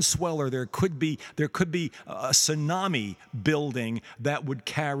groundswell, or there could be a tsunami building that would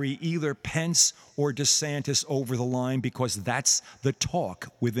carry either Pence or DeSantis over the line, because that's the talk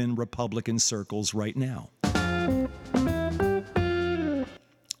within Republican circles right now.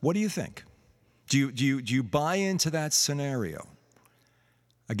 What do you think? Do you buy into that scenario?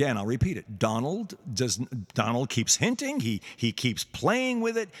 Again, I'll repeat it. Donald keeps hinting. He keeps playing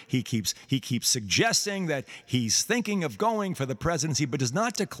with it. He keeps suggesting that he's thinking of going for the presidency, but does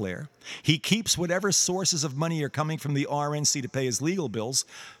not declare. He keeps whatever sources of money are coming from the RNC to pay his legal bills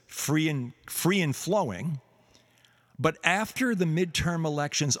free and flowing. But after the midterm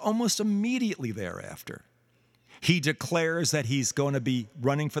elections, almost immediately thereafter, he declares that he's going to be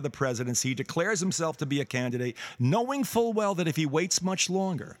running for the presidency. He declares himself to be a candidate, knowing full well that if he waits much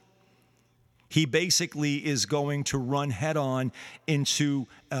longer, he basically is going to run head-on into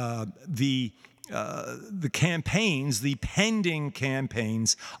the campaigns, the pending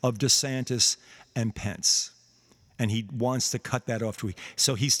campaigns of DeSantis and Pence. And he wants to cut that off.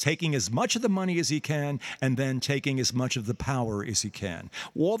 So he's taking as much of the money as he can and then taking as much of the power as he can.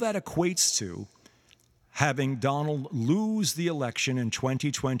 All that equates to having Donald lose the election in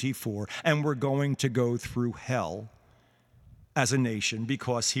 2024, and we're going to go through hell as a nation,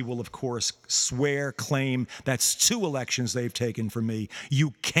 because he will, of course, claim, that's 2 elections they've taken from me.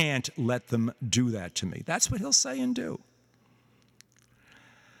 You can't let them do that to me. That's what he'll say and do.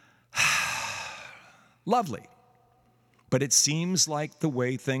 Lovely. But it seems like the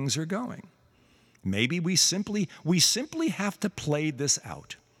way things are going. Maybe we simply have to play this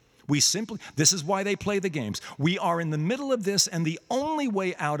out. This is why they play the games. We are in the middle of this, and the only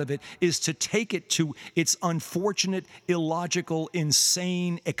way out of it is to take it to its unfortunate, illogical,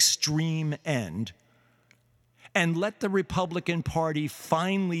 insane, extreme end, and let the Republican Party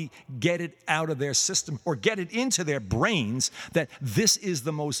finally get it out of their system, or get it into their brains, that this is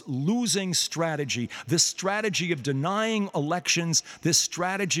the most losing strategy. This strategy of denying elections, this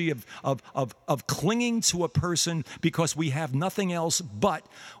strategy of clinging to a person because we have nothing else but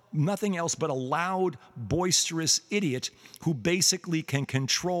a loud, boisterous idiot who basically can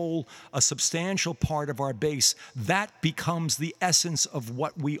control a substantial part of our base. That becomes the essence of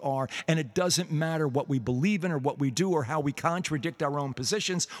what we are, and it doesn't matter what we believe in or what we do or how we contradict our own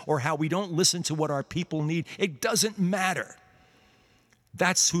positions or how we don't listen to what our people need. It doesn't matter.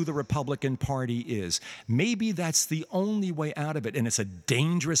 That's who the Republican Party is. Maybe that's the only way out of it, and it's a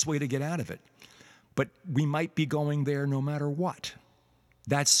dangerous way to get out of it. But we might be going there no matter what.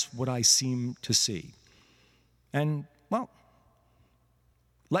 That's what I seem to see. And, well,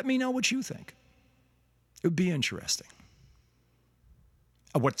 let me know what you think. It would be interesting.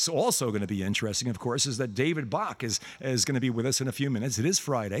 What's also going to be interesting, of course, is that David Bach is going to be with us in a few minutes. It is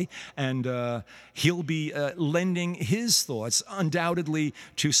Friday, and he'll be lending his thoughts, undoubtedly,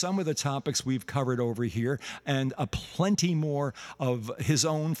 to some of the topics we've covered over here, and plenty more of his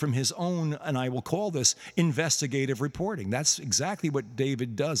own, from his own, and I will call this investigative reporting. That's exactly what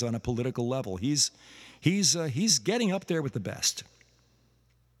David does on a political level. He's getting up there with the best.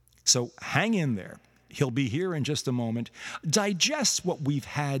 So hang in there. He'll be here in just a moment. Digest what we've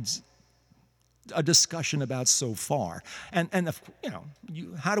had a discussion about so far. And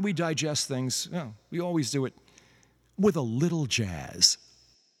how do we digest things? We always do it with a little jazz.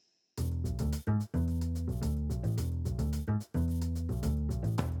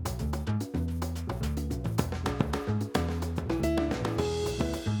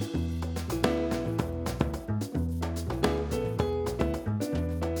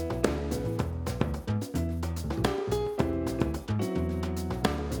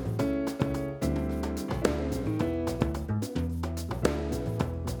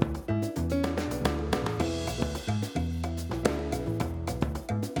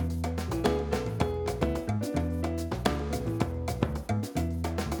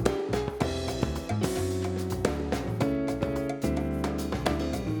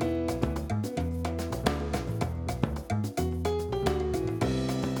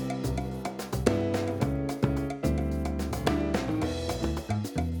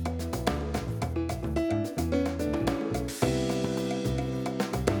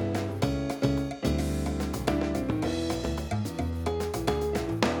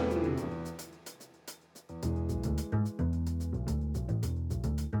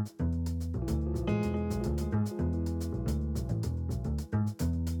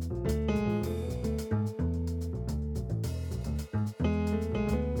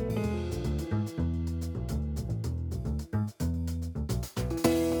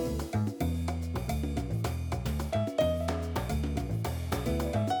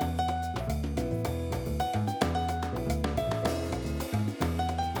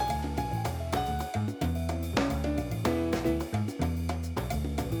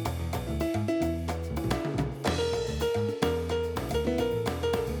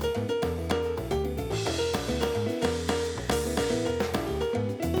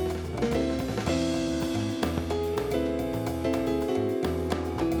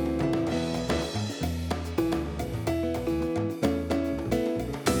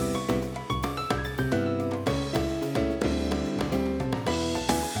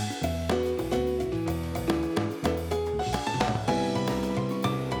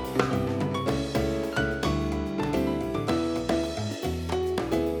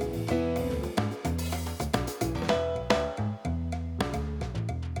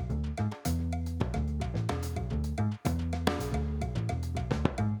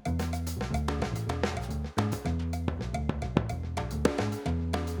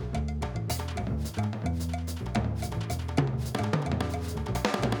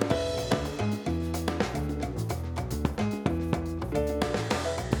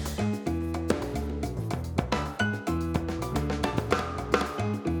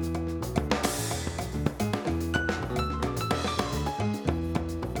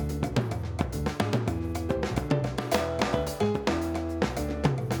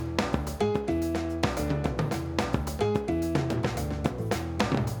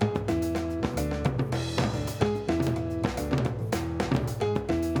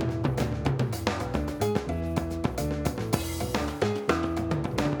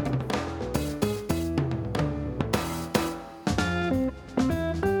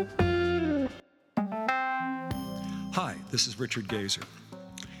 This is Richard Gazer.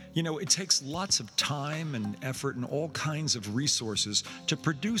 You know, it takes lots of time and effort and all kinds of resources to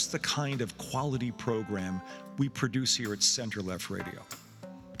produce the kind of quality program we produce here at Center Left Radio.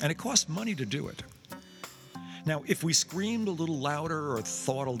 And it costs money to do it. Now, if we screamed a little louder or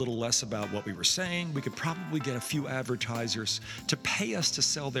thought a little less about what we were saying, we could probably get a few advertisers to pay us to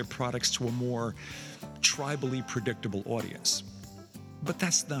sell their products to a more tribally predictable audience. But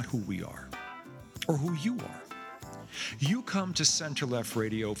that's not who we are, or who you are. You come to Center Left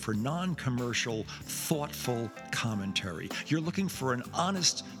Radio for non-commercial, thoughtful commentary. You're looking for an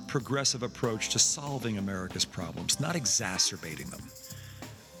honest, progressive approach to solving America's problems, not exacerbating them.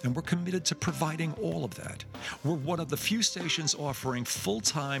 And we're committed to providing all of that. We're one of the few stations offering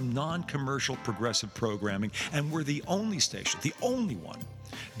full-time, non-commercial progressive programming, and we're the only station, the only one,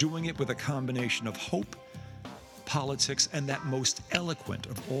 doing it with a combination of hope, politics, and that most eloquent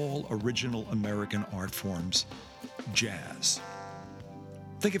of all original American art forms, jazz.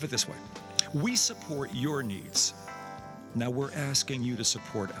 Think of it this way. We support your needs. Now we're asking you to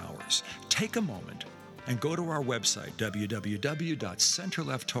support ours. Take a moment and go to our website,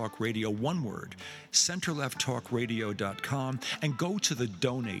 www.centerlefttalkradio, one word, centerlefttalkradio.com, and go to the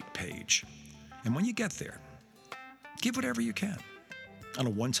donate page. And when you get there, give whatever you can on a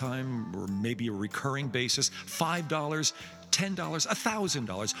one-time or maybe a recurring basis, $5, $10,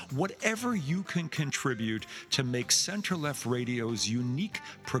 $1,000, whatever you can contribute to make Center Left Radio's unique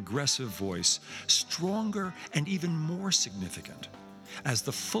progressive voice stronger and even more significant as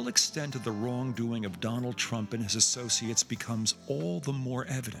the full extent of the wrongdoing of Donald Trump and his associates becomes all the more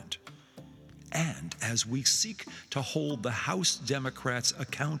evident. And as we seek to hold the House Democrats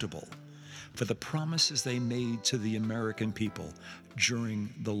accountable for the promises they made to the American people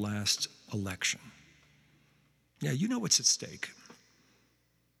during the last election. Yeah, you know what's at stake.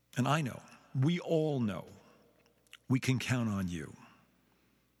 And I know, we all know, we can count on you.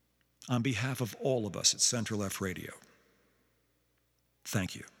 On behalf of all of us at Center Left Radio,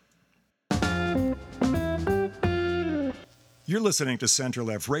 thank you. You're listening to Center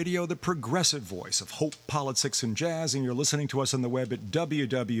Left Radio, the progressive voice of hope, politics, and jazz, and you're listening to us on the web at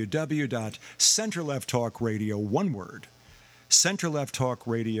www.centerlefttalkradio, one word,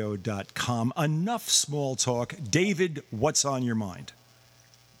 centerlefttalkradio.com. Enough small talk. David, what's on your mind?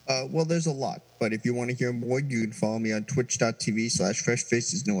 Well, there's a lot, but if you want to hear more, you can follow me on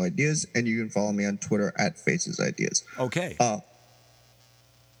twitch.tv/FreshFacesNoIdeas, and you can follow me on Twitter @FacesIdeas. Okay.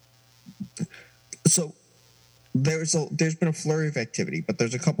 So there's been a flurry of activity, but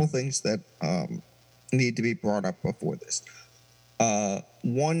there's a couple things that need to be brought up before this.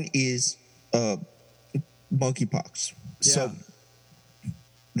 One is monkeypox. Yeah. So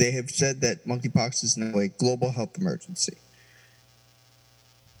they have said that monkeypox is now a global health emergency.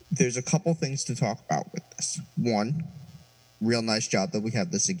 There's a couple things to talk about with this. One, real nice job that we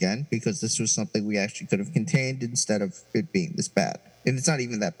have this again, because this was something we actually could have contained instead of it being this bad. And it's not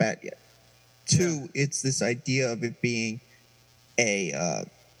even that bad yet. Two, it's this idea of it being a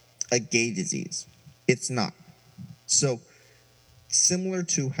gay disease. It's not. So similar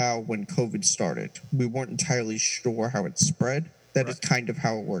to how when COVID started, we weren't entirely sure how it spread. That is kind of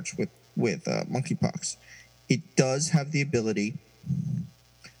how it works with monkeypox. It does have the ability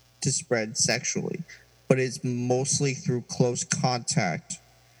to spread sexually, but it's mostly through close contact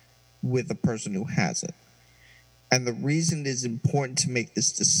with the person who has it. And the reason it is important to make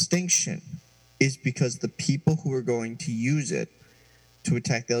this distinction is because the people who are going to use it to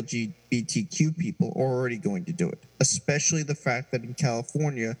attack the LGBTQ people are already going to do it, especially the fact that in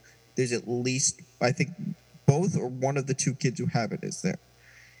California, there's at least, I think, both or one of the two kids who have it is there,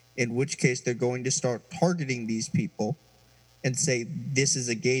 in which case they're going to start targeting these people and say this is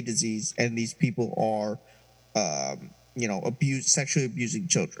a gay disease and these people are, sexually abusing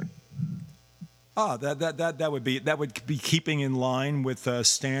children. That would be keeping in line with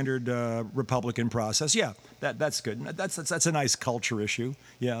standard Republican process. Yeah, that's good. That's a nice culture issue.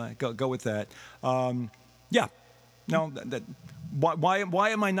 Yeah, go with that. Yeah, no, why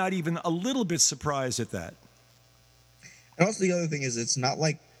am I not even a little bit surprised at that? And also the other thing is, it's not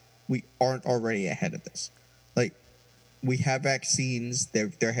like we aren't already ahead of this. Like, we have vaccines;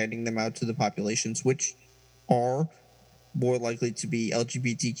 they're handing them out to the populations, which are more likely to be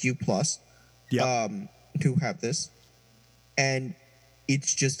LGBTQ plus. Who have this, and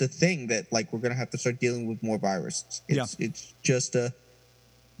it's just a thing that we're gonna have to start dealing with more viruses. It's just a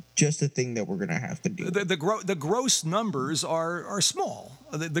thing that we're gonna have to do. The gross numbers are small.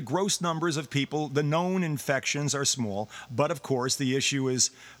 The gross numbers of people, the known infections are small, but of course the issue is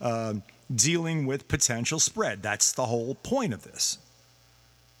dealing with potential spread. That's the whole point of this.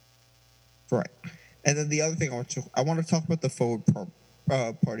 Right. And then the other thing I want to talk about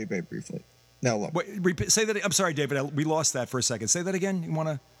the party very briefly. Now, look. Wait, say that. I'm sorry, David. We lost that for a second. Say that again. You want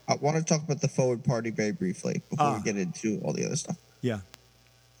to? I want to talk about the forward party very briefly before we get into all the other stuff. Yeah.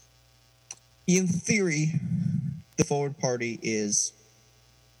 In theory, the forward party is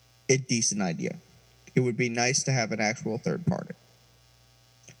a decent idea. It would be nice to have an actual third party.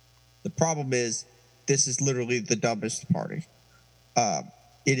 The problem is, this is literally the dumbest party.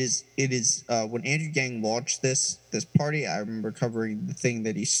 It is when Andrew Yang launched this party, I remember covering the thing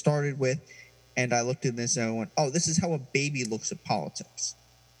that he started with, and I looked at this and I went, oh, this is how a baby looks at politics.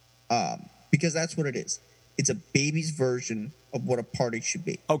 Because that's what it is. It's a baby's version of what a party should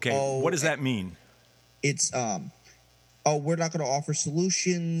be. Okay, what does that mean? It's, we're not going to offer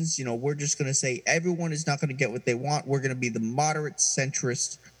solutions. We're just going to say everyone is not going to get what they want. We're going to be the moderate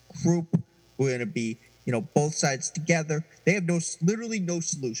centrist group. We're going to be, both sides together. They have literally no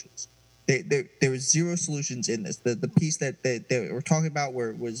solutions. There was zero solutions in this. The piece that they were talking about where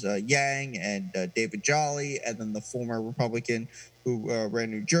it was Yang and David Jolly, and then the former Republican who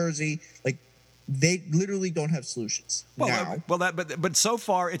ran New Jersey, like they literally don't have solutions. But so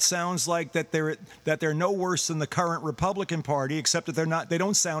far it sounds like that they're no worse than the current Republican Party, except that they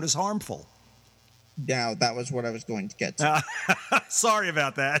don't sound as harmful. Now that was what I was going to get to. Sorry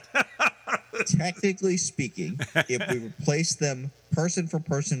about that. Technically speaking, if we replace them person for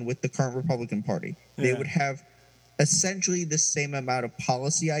person with the current Republican Party, they would have essentially the same amount of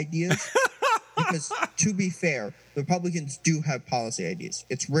policy ideas. Because to be fair, the Republicans do have policy ideas.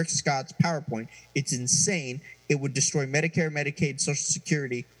 It's Rick Scott's PowerPoint. It's insane. It would destroy Medicare, Medicaid, Social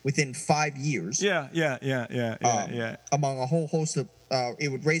Security within 5 years. Yeah. Among a whole host of, it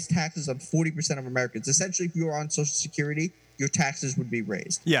would raise taxes on 40% of Americans. Essentially, if you were on Social Security, your taxes would be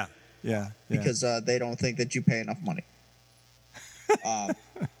raised. Yeah. Because they don't think that you pay enough money.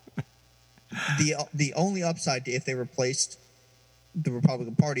 The only upside to if they replaced the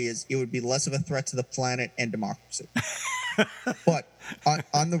Republican Party is it would be less of a threat to the planet and democracy. But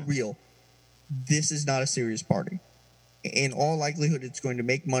on the real, this is not a serious party. In all likelihood, it's going to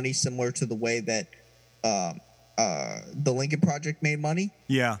make money similar to the way that the Lincoln Project made money.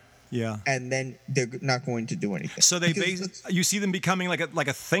 Yeah. And then they're not going to do anything. So you see them becoming like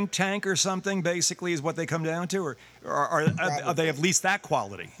a think tank or something. Basically, is what they come down to, or are they at least that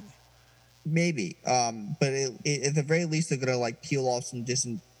quality? Maybe, but at the very least, they're gonna peel off some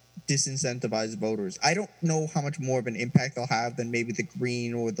disincentivized voters. I don't know how much more of an impact they'll have than maybe the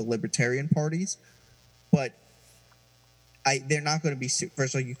Green or the Libertarian parties, but they're not going to be.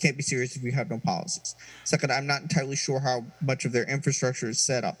 First of all, you can't be serious if you have no policies. Second, I'm not entirely sure how much of their infrastructure is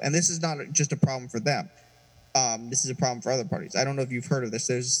set up, and this is not just a problem for them. This is a problem for other parties. I don't know if you've heard of this.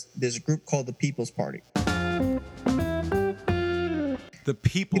 There's a group called the People's Party. The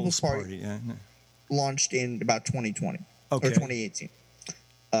People's Party, yeah. Launched in about 2020 or 2018.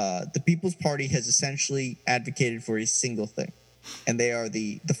 The People's Party has essentially advocated for a single thing, and they are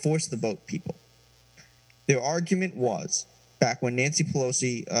the force the vote people. Their argument was, back when Nancy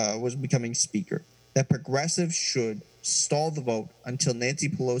Pelosi was becoming Speaker, that progressives should stall the vote until Nancy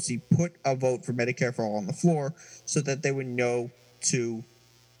Pelosi put a vote for Medicare for All on the floor so that they would know who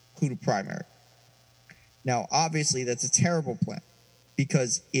to primary. Now, obviously, that's a terrible plan.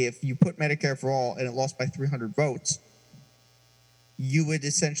 Because if you put Medicare for All and it lost by 300 votes, you would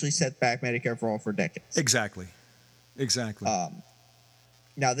essentially set back Medicare for All for decades. Exactly.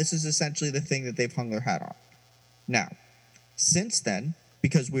 Now, this is essentially the thing that they've hung their hat on. Now, since then,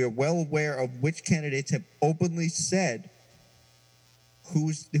 because we are well aware of which candidates have openly said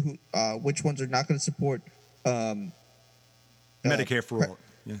which ones are not going to support Medicare for All.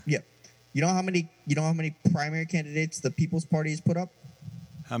 Yeah. You know how many primary candidates the People's Party has put up?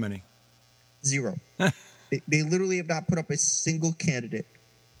 How many? 0. They literally have not put up a single candidate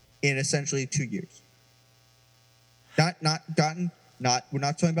in essentially 2 years. We're not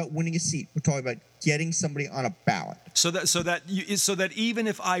talking about winning a seat. We're talking about getting somebody on a ballot. So that even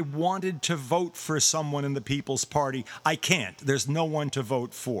if I wanted to vote for someone in the People's Party, I can't. There's no one to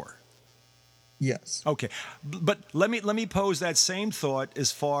vote for. Yes. Okay, but let me pose that same thought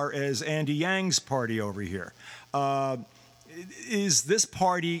as far as Andy Yang's party over here. Is this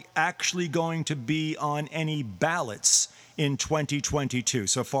party actually going to be on any ballots in 2022,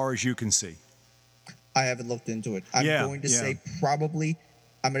 so far as you can see? I haven't looked into it. I'm going to say probably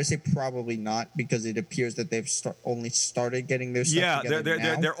not, because it appears that they've only started getting their stuff together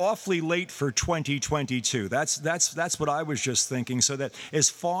now. They're awfully late for 2022. That's what I was just thinking. So that as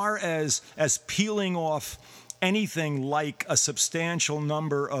far as peeling off anything like a substantial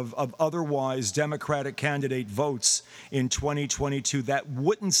number of otherwise Democratic candidate votes in 2022, that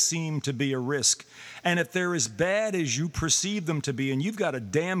wouldn't seem to be a risk. And if they're as bad as you perceive them to be, and you've got a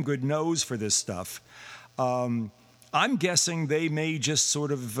damn good nose for this stuff, I'm guessing they may just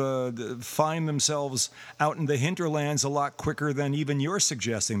sort of find themselves out in the hinterlands a lot quicker than even you're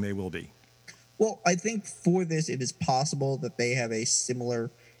suggesting they will be. Well, I think for this, it is possible that they have a similar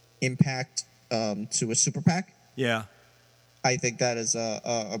impact to a super PAC. Yeah. I think that is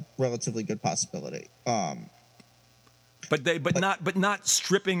a relatively good possibility. But not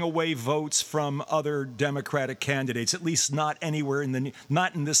stripping away votes from other Democratic candidates, at least not anywhere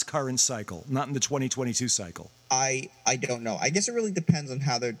not in this current cycle, not in the 2022 cycle. I don't know. I guess it really depends on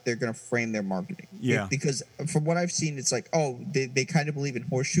how they're going to frame their marketing. Yeah. Because from what I've seen, it's like, they kind of believe in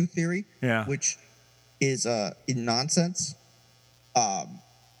horseshoe theory, yeah, which is nonsense.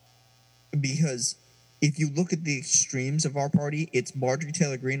 Because if you look at the extremes of our party, it's Marjorie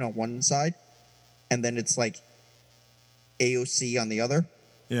Taylor Greene on one side, and then it's like AOC on the other.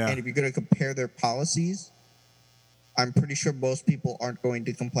 Yeah. And if you're going to compare their policies, I'm pretty sure most people aren't going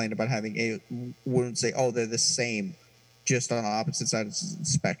to complain about having wouldn't say, they're the same, just on opposite sides of the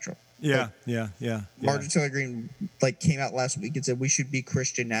spectrum. Yeah, like, yeah. Marjorie Taylor Greene came out last week and said we should be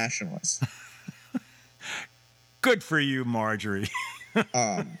Christian nationalists. Good for you, Marjorie.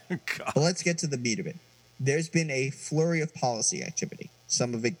 But let's get to the meat of it. There's been a flurry of policy activity.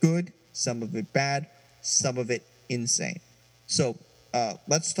 Some of it good, some of it bad, some of it insane. So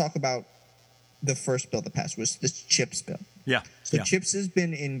let's talk about the first bill that passed, was this CHIPS bill. Yeah. So CHIPS has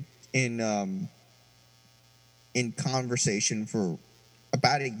been in conversation for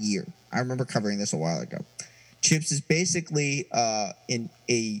about a year. I remember covering this a while ago. CHIPS is basically in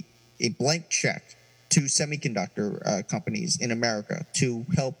a blank check to semiconductor companies in America to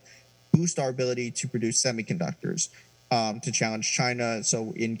help boost our ability to produce semiconductors, to challenge China.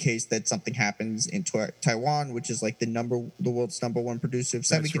 So in case that something happens in Taiwan, which is like the world's number one producer of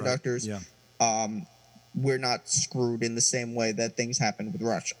semiconductors, right. Yeah. We're not screwed in the same way that things happen with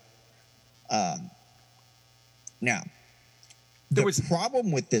Russia. Now, the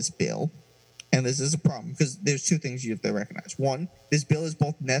problem with this bill, and this is a problem because there's two things you have to recognize. One, this bill is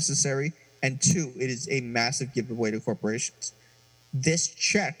both necessary, and two, it is a massive giveaway to corporations. This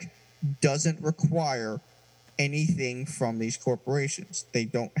check doesn't require anything from these corporations. They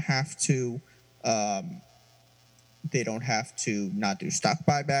don't have to. They don't have to not do stock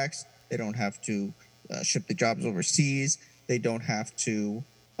buybacks. They don't have to ship the jobs overseas. They don't have to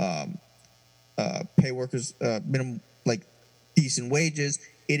pay workers minimum decent wages.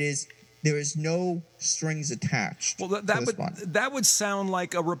 There is no strings attached. Well, that would sound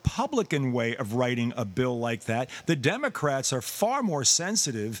like a Republican way of writing a bill like that. The Democrats are far more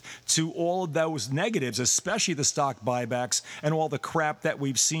sensitive to all of those negatives, especially the stock buybacks and all the crap that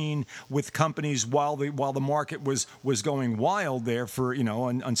we've seen with companies while the market was going wild there for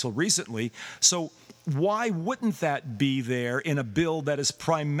until recently. So why wouldn't that be there in a bill that is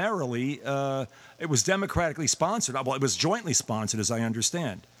primarily it was democratically sponsored? Well, it was jointly sponsored, as I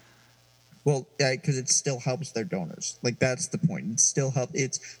understand. Well, because it still helps their donors. That's the point. It still helps.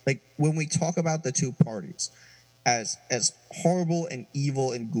 It's like when we talk about the two parties, as horrible and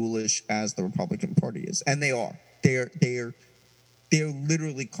evil and ghoulish as the Republican Party is, and they are. They're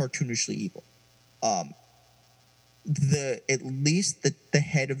literally cartoonishly evil. At least the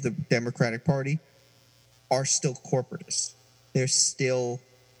head of the Democratic Party are still corporatists.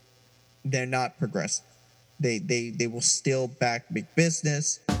 They're not progressive. They will still back big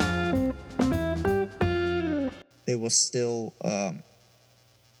business. They will still,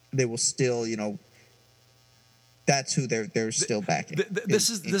 that's who they're still backing.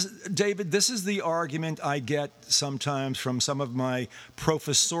 David, this is the argument I get sometimes from some of my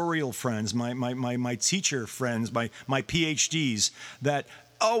professorial friends, my teacher friends, my PhDs, that,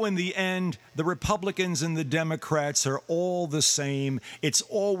 in the end, the Republicans and the Democrats are all the same. It's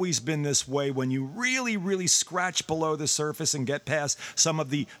always been this way. When you really, really scratch below the surface and get past some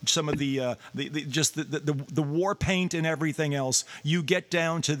of the war paint and everything else, you get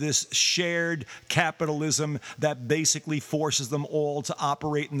down to this shared capitalism that basically forces them all to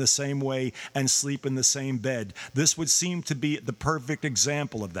operate in the same way and sleep in the same bed. This would seem to be the perfect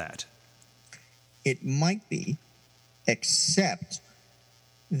example of that. It might be, except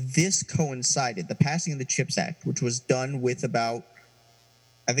this coincided, the passing of the CHIPS Act, which was done with about,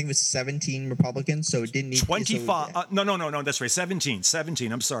 I think it was 17 Republicans, so it didn't need 25. No, that's right. 17.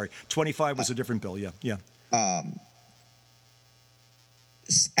 I'm sorry. 25 was a different bill. Yeah.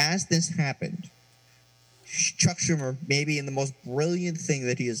 As this happened, Chuck Schumer, maybe in the most brilliant thing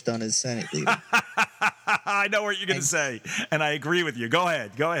that he has done as Senate leader, I know what you're going to say, and I agree with you. Go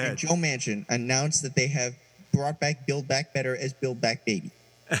ahead. Go And ahead. Joe Manchin announced that they have brought back Build Back Better as Build Back Baby,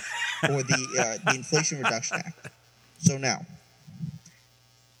 or the Inflation Reduction Act. So now,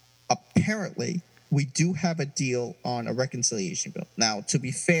 apparently, we do have a deal on a reconciliation bill. Now, to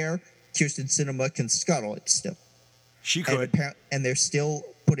be fair, Kirsten Sinema can scuttle it still. She could. And they're still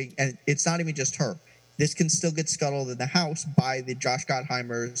putting, and it's not even just her. This can still get scuttled in the House by the Josh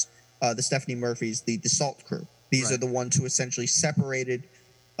Gottheimers, the Stephanie Murphys, the SALT crew. These Right. are the ones who essentially separated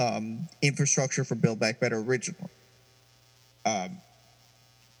infrastructure for Build Back Better originally.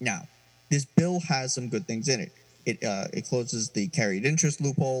 Now, this bill has some good things in it. It closes the carried interest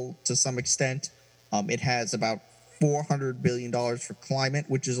loophole to some extent. It has about $400 billion for climate,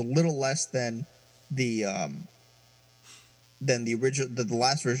 which is a little less than the original, the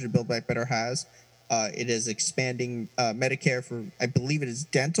last version of Build Back Better has. It is expanding Medicare for, I believe it is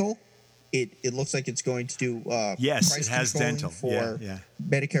dental. It looks like it's going to do Yes, price it has controlling dental. for Yeah.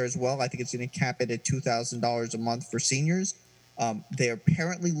 Medicare as well. I think it's going to cap it at $2,000 a month for seniors. They're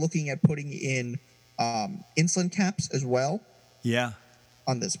apparently looking at putting in insulin caps as well Yeah.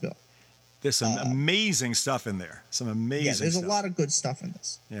 on this bill. There's some amazing stuff in there. Some amazing Yeah, there's stuff. a lot of good stuff in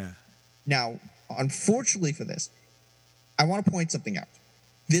this. Yeah. Now, unfortunately for this, I want to point something out.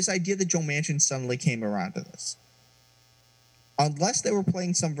 This idea that Joe Manchin suddenly came around to this, unless they were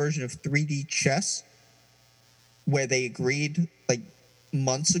playing some version of 3D chess, where they agreed like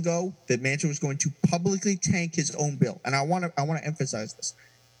months ago that Manchin was going to publicly tank his own bill, and I want to emphasize this: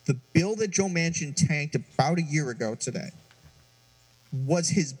 the bill that Joe Manchin tanked about a year ago today was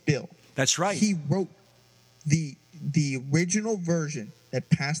his bill. That's right. He wrote the original version that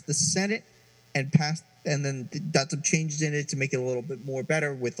passed the Senate and then got some changes in it to make it a little bit more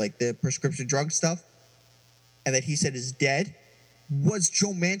better with like the prescription drug stuff, and that he said is dead, was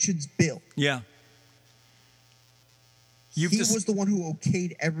Joe Manchin's bill. Yeah. He was the one who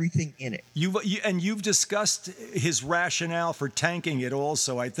okayed everything in it. You've discussed his rationale for tanking it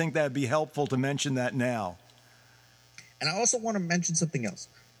also. I think that'd be helpful to mention that now. And I also want to mention something else.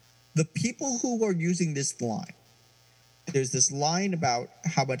 The people who are using this line, there's this line about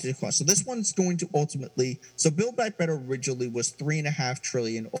how much it costs. So this one's going to ultimately, so Build Back Better originally was $3.5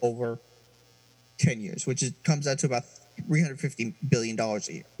 trillion over 10 years, which comes out to about $350 billion a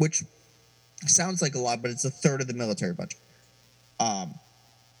year, which sounds like a lot, but it's a third of the military budget.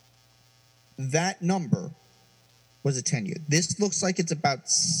 That number was a 10-year. This looks like it's about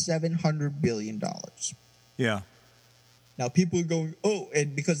 $700 billion. Yeah. Now people are going, oh,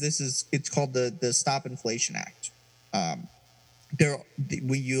 and because it's called the Stop Inflation Act.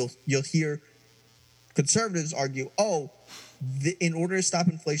 You'll hear conservatives argue, in order to stop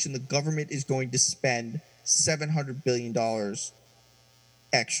inflation, the government is going to spend $700 billion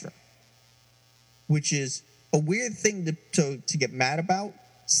extra, which is a weird thing to get mad about,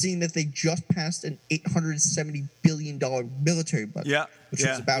 seeing that they just passed an $870 billion military budget, which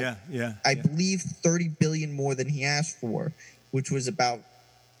was about, I believe, $30 billion more than he asked for, which was about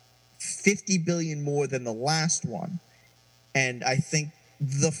 $50 billion more than the last one. And I think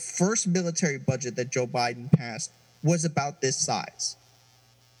the first military budget that Joe Biden passed was about this size.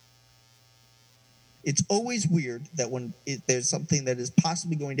 It's always weird that when there's something that is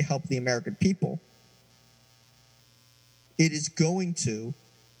possibly going to help the American people, it is going to,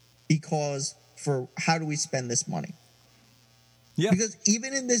 because for how do we spend this money? Yeah. Because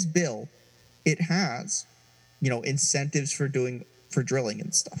even in this bill, it has, incentives for drilling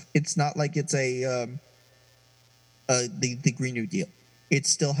and stuff. It's not like it's the Green New Deal. It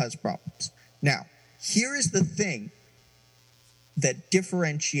still has problems. Now, here is the thing that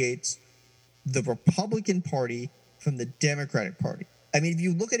differentiates the Republican Party from the Democratic Party. I mean, if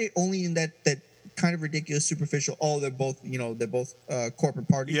you look at it only in that kind of ridiculous, superficial, they're both corporate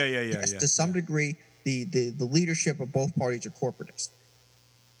parties. Yes, to some degree, the leadership of both parties are corporatist.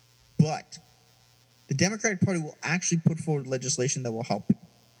 But the Democratic Party will actually put forward legislation that will help people.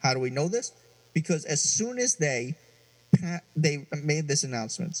 How do we know this? Because as soon as they made this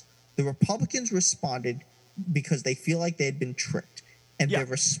announcement, the Republicans responded because they feel like they had been tricked. And their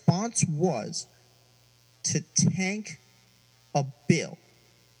response was to tank a bill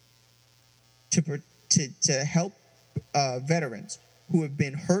to help veterans who have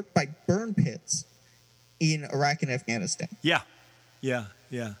been hurt by burn pits in Iraq and Afghanistan. Yeah.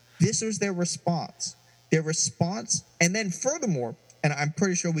 This was their response. And then furthermore, and I'm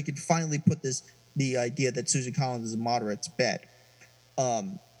pretty sure we could finally put the idea that Susan Collins is a moderate to bed.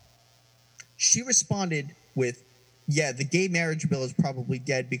 She responded with, the gay marriage bill is probably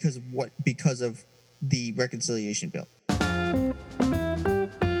dead because of the reconciliation bill.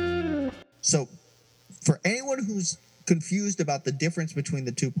 So For anyone who's confused about the difference between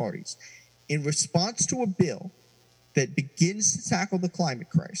the two parties, in response to a bill that begins to tackle the climate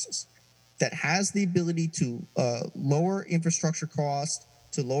crisis, that has the ability to lower infrastructure costs,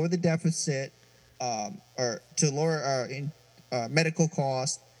 to lower the deficit, or to lower medical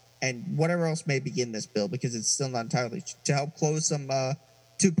costs, and whatever else may be in this bill, because it's still not entirely, to help close some,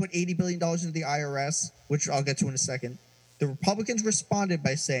 to put $80 billion into the IRS, which I'll get to in a second. The Republicans responded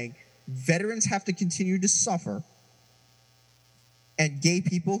by saying veterans have to continue to suffer, and gay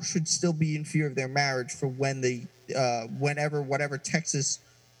people should still be in fear of their marriage for when the whatever Texas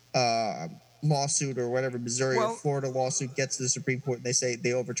lawsuit or whatever Missouri or Florida lawsuit gets to the Supreme Court, and they say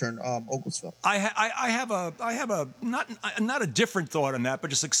they overturn Oglesville. I have a not a different thought on that, but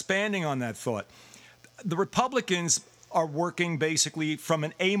just expanding on that thought. The Republicans are working basically from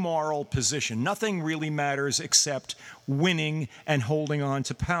an amoral position. Nothing really matters except winning and holding on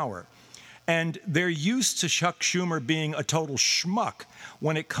to power. And they're used to Chuck Schumer being a total schmuck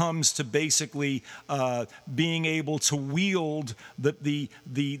when it comes to basically being able to wield the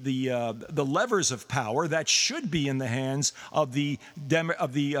levers of power that should be in the hands of the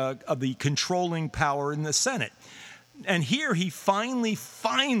controlling power in the Senate. And here he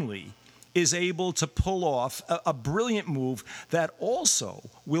finally is able to pull off a brilliant move that also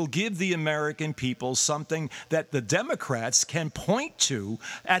will give the American people something that the Democrats can point to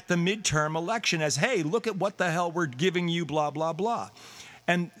at the midterm election as, hey, look at what the hell we're giving you, blah, blah, blah.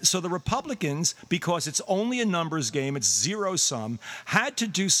 And so the Republicans, because it's only a numbers game, it's zero sum, had to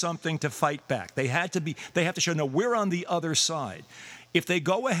do something to fight back. They have to show, no, we're on the other side. If they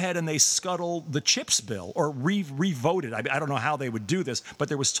go ahead and they scuttle the CHIPS bill or re-vote it, I don't know how they would do this, but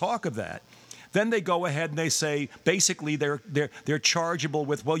there was talk of that. Then they go ahead and they say, basically, they're chargeable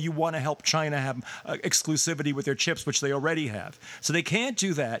with, well, you want to help China have exclusivity with their chips, which they already have. So they can't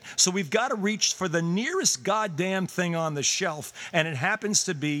do that. So we've got to reach for the nearest goddamn thing on the shelf, and it happens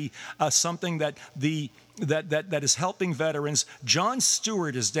to be something that that is helping veterans. Jon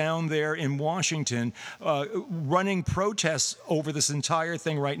Stewart is down there in Washington running protests over this entire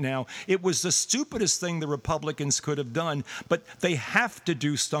thing right now. It was the stupidest thing the Republicans could have done, but they have to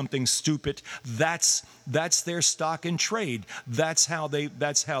do something stupid. That's their stock in trade. That's how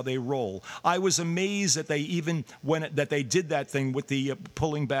they roll. I was amazed that they did that thing with the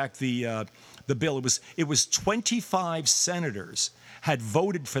pulling back the bill. It was 25 senators had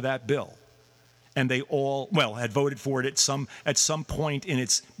voted for that bill. And they all, had voted for it at some point in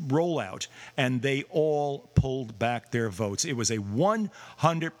its rollout, and they all pulled back their votes. It was a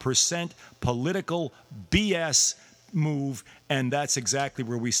 100% political BS move, and that's exactly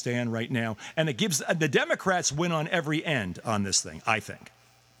where we stand right now. And it gives the Democrats win on every end on this thing, I think.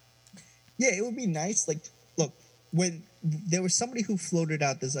 Yeah, it would be nice. Like, look, when there was somebody who floated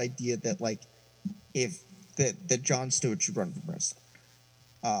out this idea that, like, if that Jon Stewart should run for president.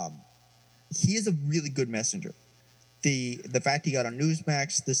 He is a really good messenger. The fact he got on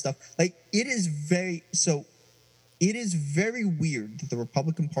Newsmax, this stuff, like, it is very weird that the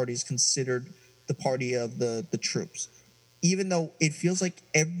Republican Party is considered the party of the troops, even though it feels like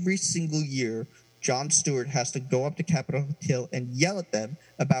every single year Jon Stewart has to go up to Capitol Hill and yell at them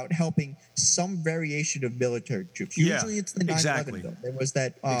about helping some variation of military troops. Usually it's the 9/11 bill. There was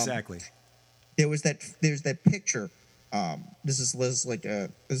that there's that picture. This is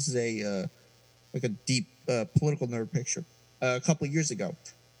a deep political nerd picture a couple of years ago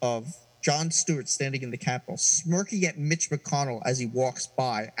of Jon Stewart standing in the Capitol, smirking at Mitch McConnell as he walks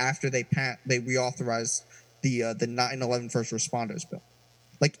by after they reauthorized the 9/11 first responders bill.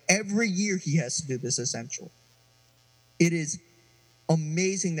 Like, every year he has to do this, essentially. It is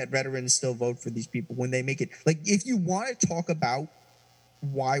amazing that veterans still vote for these people when they make it. Like, if you want to talk about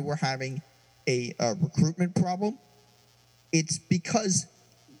why we're having a recruitment problem, it's because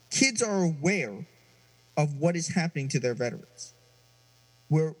kids are aware of what is happening to their veterans.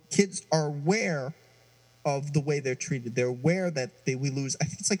 Where kids are aware of the way they're treated. They're aware that we lose, I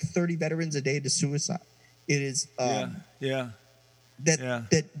think it's like 30 veterans a day to suicide. It is that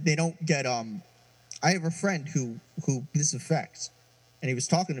they don't get I have a friend who this affects, and he was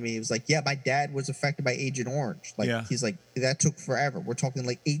talking to me. He was like, yeah, my dad was affected by Agent Orange. Like, he's like, that took forever. We're talking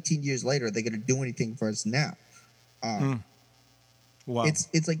like 18 years later. Are they going to do anything for us now? Wow.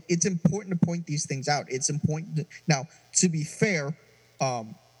 It's like, it's important to point these things out. It's important now, to be fair,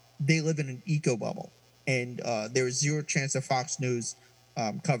 they live in an eco bubble, and there is zero chance that Fox News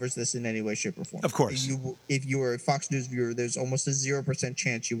covers this in any way, shape, or form. Of course. If you are a Fox News viewer, there's almost a 0%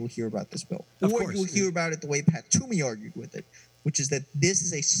 chance you will hear about this bill. Of or course, you will hear about it the way Pat Toomey argued with it, which is that this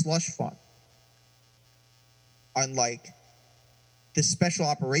is a slush fund, unlike the Special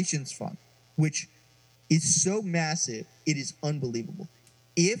Operations Fund, which is so massive, it is unbelievable.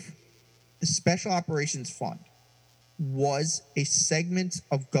 If the Special Operations Fund was a segment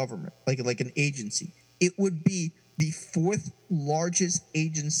of government, like an agency, it would be the fourth largest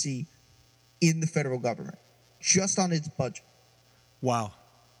agency in the federal government, just on its budget. Wow.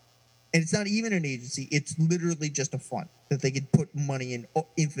 And it's not even an agency. It's literally just a fund that they could put money in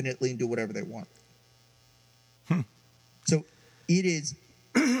infinitely and do whatever they want. So it is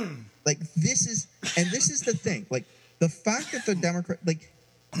like this is the thing. Like the fact that the Democrat,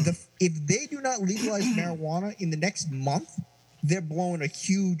 if they do not legalize marijuana in the next month, they're blowing a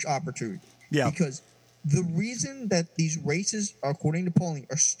huge opportunity. Yeah. Because the reason that these races, according to polling,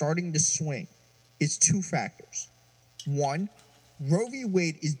 are starting to swing is two factors. One, Roe v.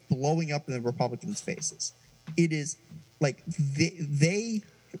 Wade is blowing up in the Republicans' faces. It is like they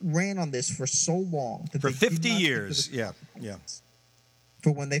ran on this for so long that for they 50 years. Yeah.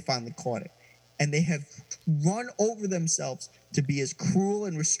 For when they finally caught it, and they have run over themselves to be as cruel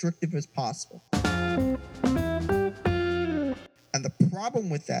and restrictive as possible. And the problem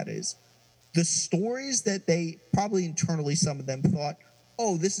with that is the stories that they probably internally, some of them thought,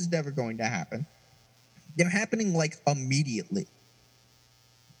 oh, this is never going to happen. They're happening like immediately.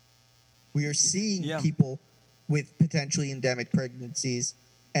 We are seeing people with potentially endemic pregnancies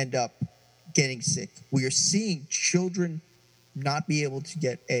end up getting sick. We are seeing children not be able to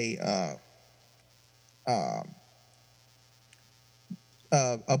get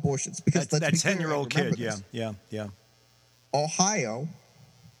abortions because that 10-year-old kid. Yeah. Ohio,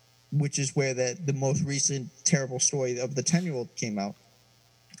 which is where the most recent terrible story of the 10-year-old came out.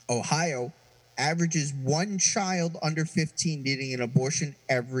 Ohio averages one child under 15 needing an abortion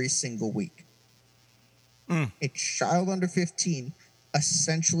every single week. A child under 15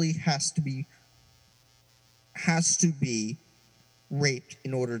 essentially has to be raped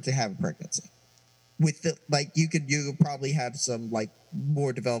in order to have a pregnancy. With you could probably have some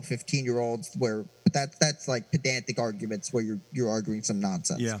more developed 15-year-olds but that's like pedantic arguments where you're arguing some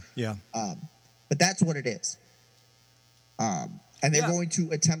nonsense. Yeah. But that's what it is. And they're going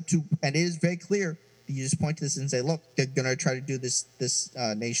to attempt to, and it is very clear. You just point to this and say, look, they're going to try to do this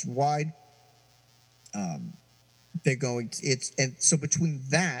nationwide. They're going to, and so between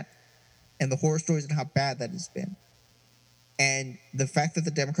that and the horror stories and how bad that has been, and the fact that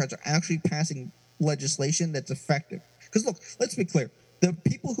the Democrats are actually passing legislation that's effective. Because look, let's be clear. The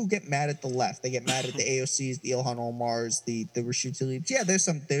people who get mad at the left, they get mad at the AOCs, the Ilhan Omars, the Rashid Tlaibs. Yeah, there's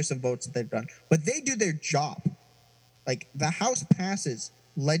some votes that they've done, but they do their job. Like the House passes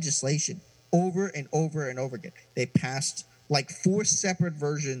legislation over and over and over again. They passed 4 separate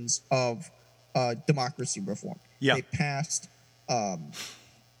versions of democracy reform. Yeah. They passed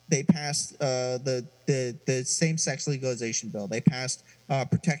the same-sex legalization bill. They passed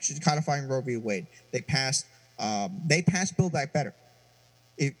protection codifying Roe v. Wade. They passed Build Back Better.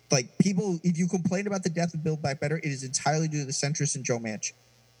 If you complain about the death of Build Back Better, it is entirely due to the centrists and Joe Manchin.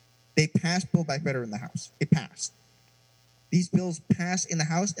 They passed Build Back Better in the House. It passed. These bills pass in the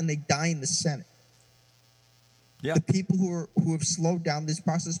House and they die in the Senate. Yeah. The people who have slowed down this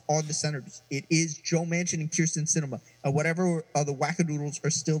process are the senators. It is Joe Manchin and Kyrsten Sinema, and whatever other wackadoodles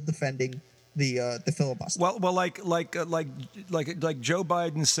are still defending the filibuster. Well, like Joe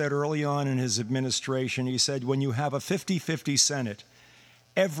Biden said early on in his administration, he said when you have a 50-50 Senate,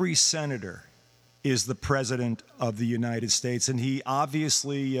 every senator is the president of the United States, and he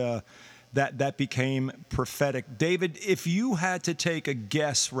obviously that became prophetic. David, if you had to take a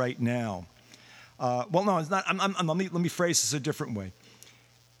guess right now. Well, no, it's not. Let me phrase this a different way.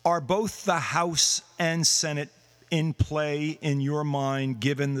 Are both the House and Senate in play in your mind,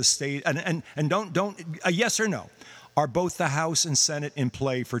 given the state? And don't a yes or no. Are both the House and Senate in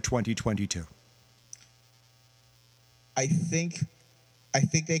play for 2022? I think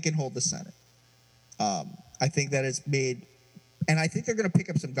they can hold the Senate. I think that it's made, and I think they're going to pick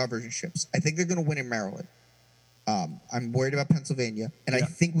up some governorships. I think they're going to win in Maryland. I'm worried about Pennsylvania, and I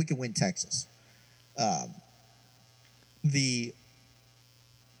think we can win Texas. The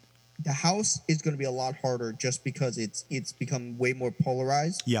House is going to be a lot harder just because it's become way more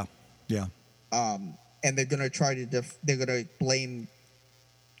polarized. Yeah. And they're going to try to defund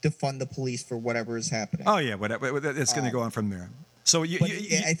the police for whatever is happening. Oh yeah, whatever. It's going to go on from there. So I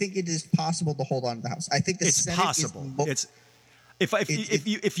think it is possible to hold on to the House. I think the it's Senate possible.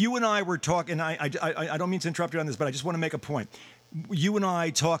 If you and I were talking, I don't mean to interrupt you on this, but I just want to make a point. You and I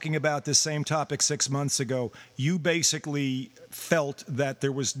talking about this same topic 6 months ago, you basically felt that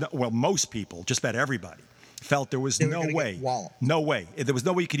there was most people, just about everybody, felt there was no way. There was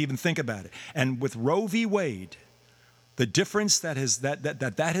no way you could even think about it. And with Roe v. Wade, the difference that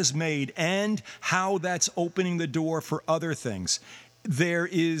has made, and how that's opening the door for other things. There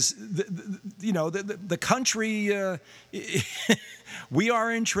is, the country. We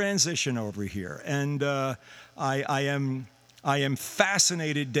are in transition over here, and I am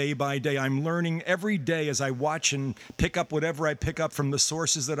fascinated day by day. I'm learning every day as I watch and pick up whatever I pick up from the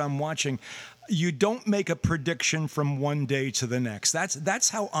sources that I'm watching. You don't make a prediction from one day to the next. That's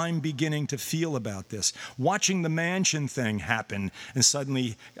how I'm beginning to feel about this. Watching the Manchin thing happen, and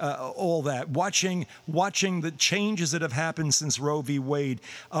suddenly all that. Watching the changes that have happened since Roe v. Wade.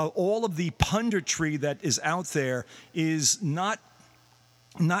 All of the punditry that is out there is not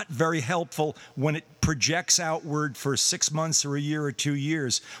very helpful when it projects outward for 6 months or a year or 2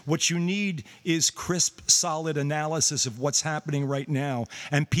 years. What you need is crisp, solid analysis of what's happening right now.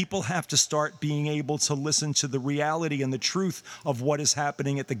 And people have to start being able to listen to the reality and the truth of what is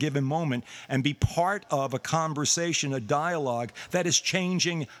happening at the given moment and be part of a conversation, a dialogue that is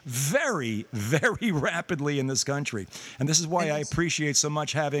changing very, very rapidly in this country. And this is why I appreciate so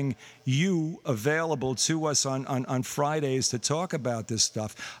much having you available to us on Fridays to talk about this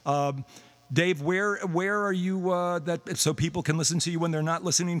stuff. Dave, where are you so people can listen to you when they're not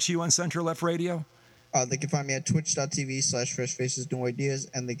listening to you on Center Left Radio? They can find me at twitch.tv/Fresh Faces New Ideas,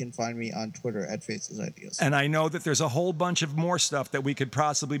 and they can find me on Twitter at Faces Ideas. And I know that there's a whole bunch of more stuff that we could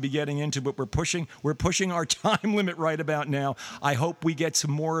possibly be getting into, but we're pushing our time limit right about now. I hope we get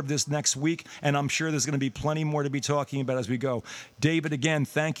some more of this next week, and I'm sure there's going to be plenty more to be talking about as we go. David, again,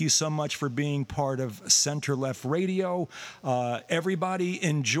 thank you so much for being part of Center Left Radio. Everybody,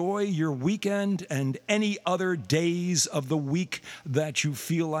 enjoy your weekend and any other days of the week that you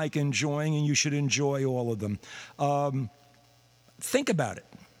feel like enjoying, and you should enjoy all of them. Think about it.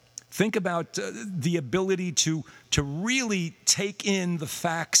 Think about the ability to really take in the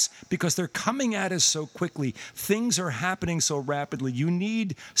facts, because they're coming at us so quickly. Things are happening so rapidly. You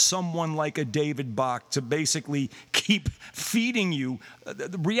need someone like a David Bach to basically keep feeding you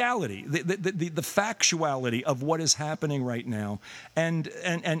the reality, the factuality of what is happening right now, and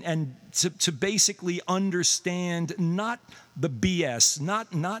to basically understand not the BS,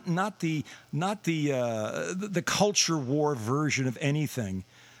 not the culture war version of anything,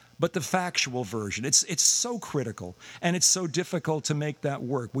 but the factual version. It's so critical, and it's so difficult to make that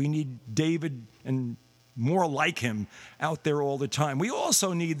work. We need David and more like him out there all the time. We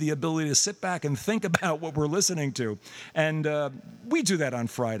also need the ability to sit back and think about what we're listening to, and we do that on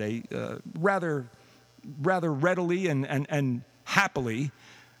Friday rather readily and happily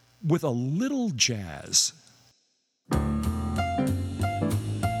with a little jazz.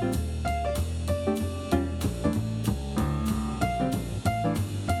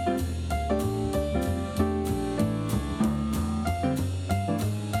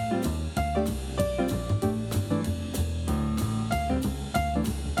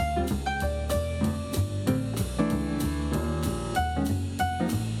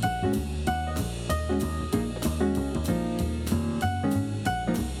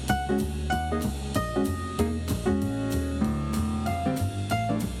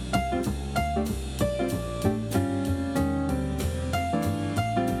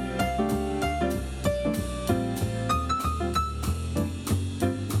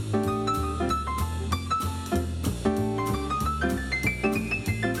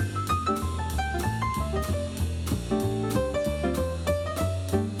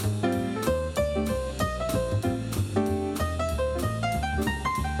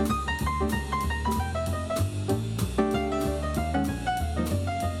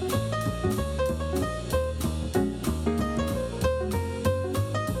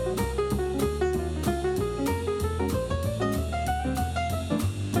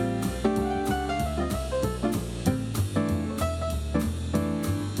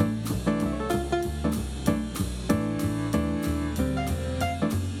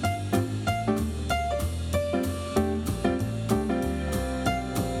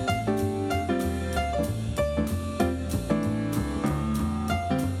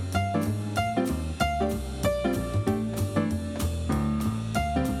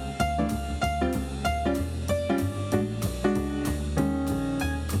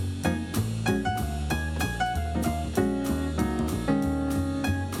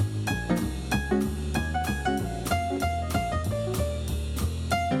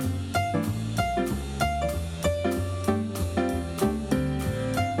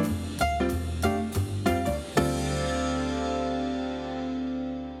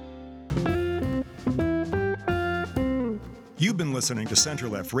 You've been listening to Center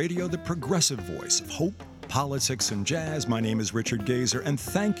Left Radio, the progressive voice of hope, politics, and jazz. My name is Richard Gazer, and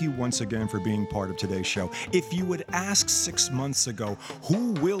thank you once again for being part of today's show. If you would ask 6 months ago,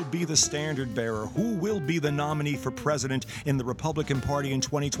 who will be the standard bearer, who will be the nominee for president in the Republican Party in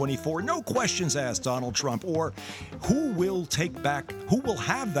 2024, no questions asked, Donald Trump, or who will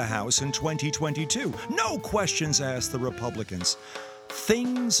have the House in 2022, no questions asked, the Republicans.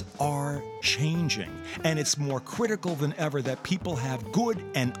 Things are changing, and it's more critical than ever that people have good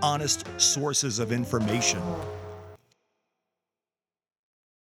and honest sources of information.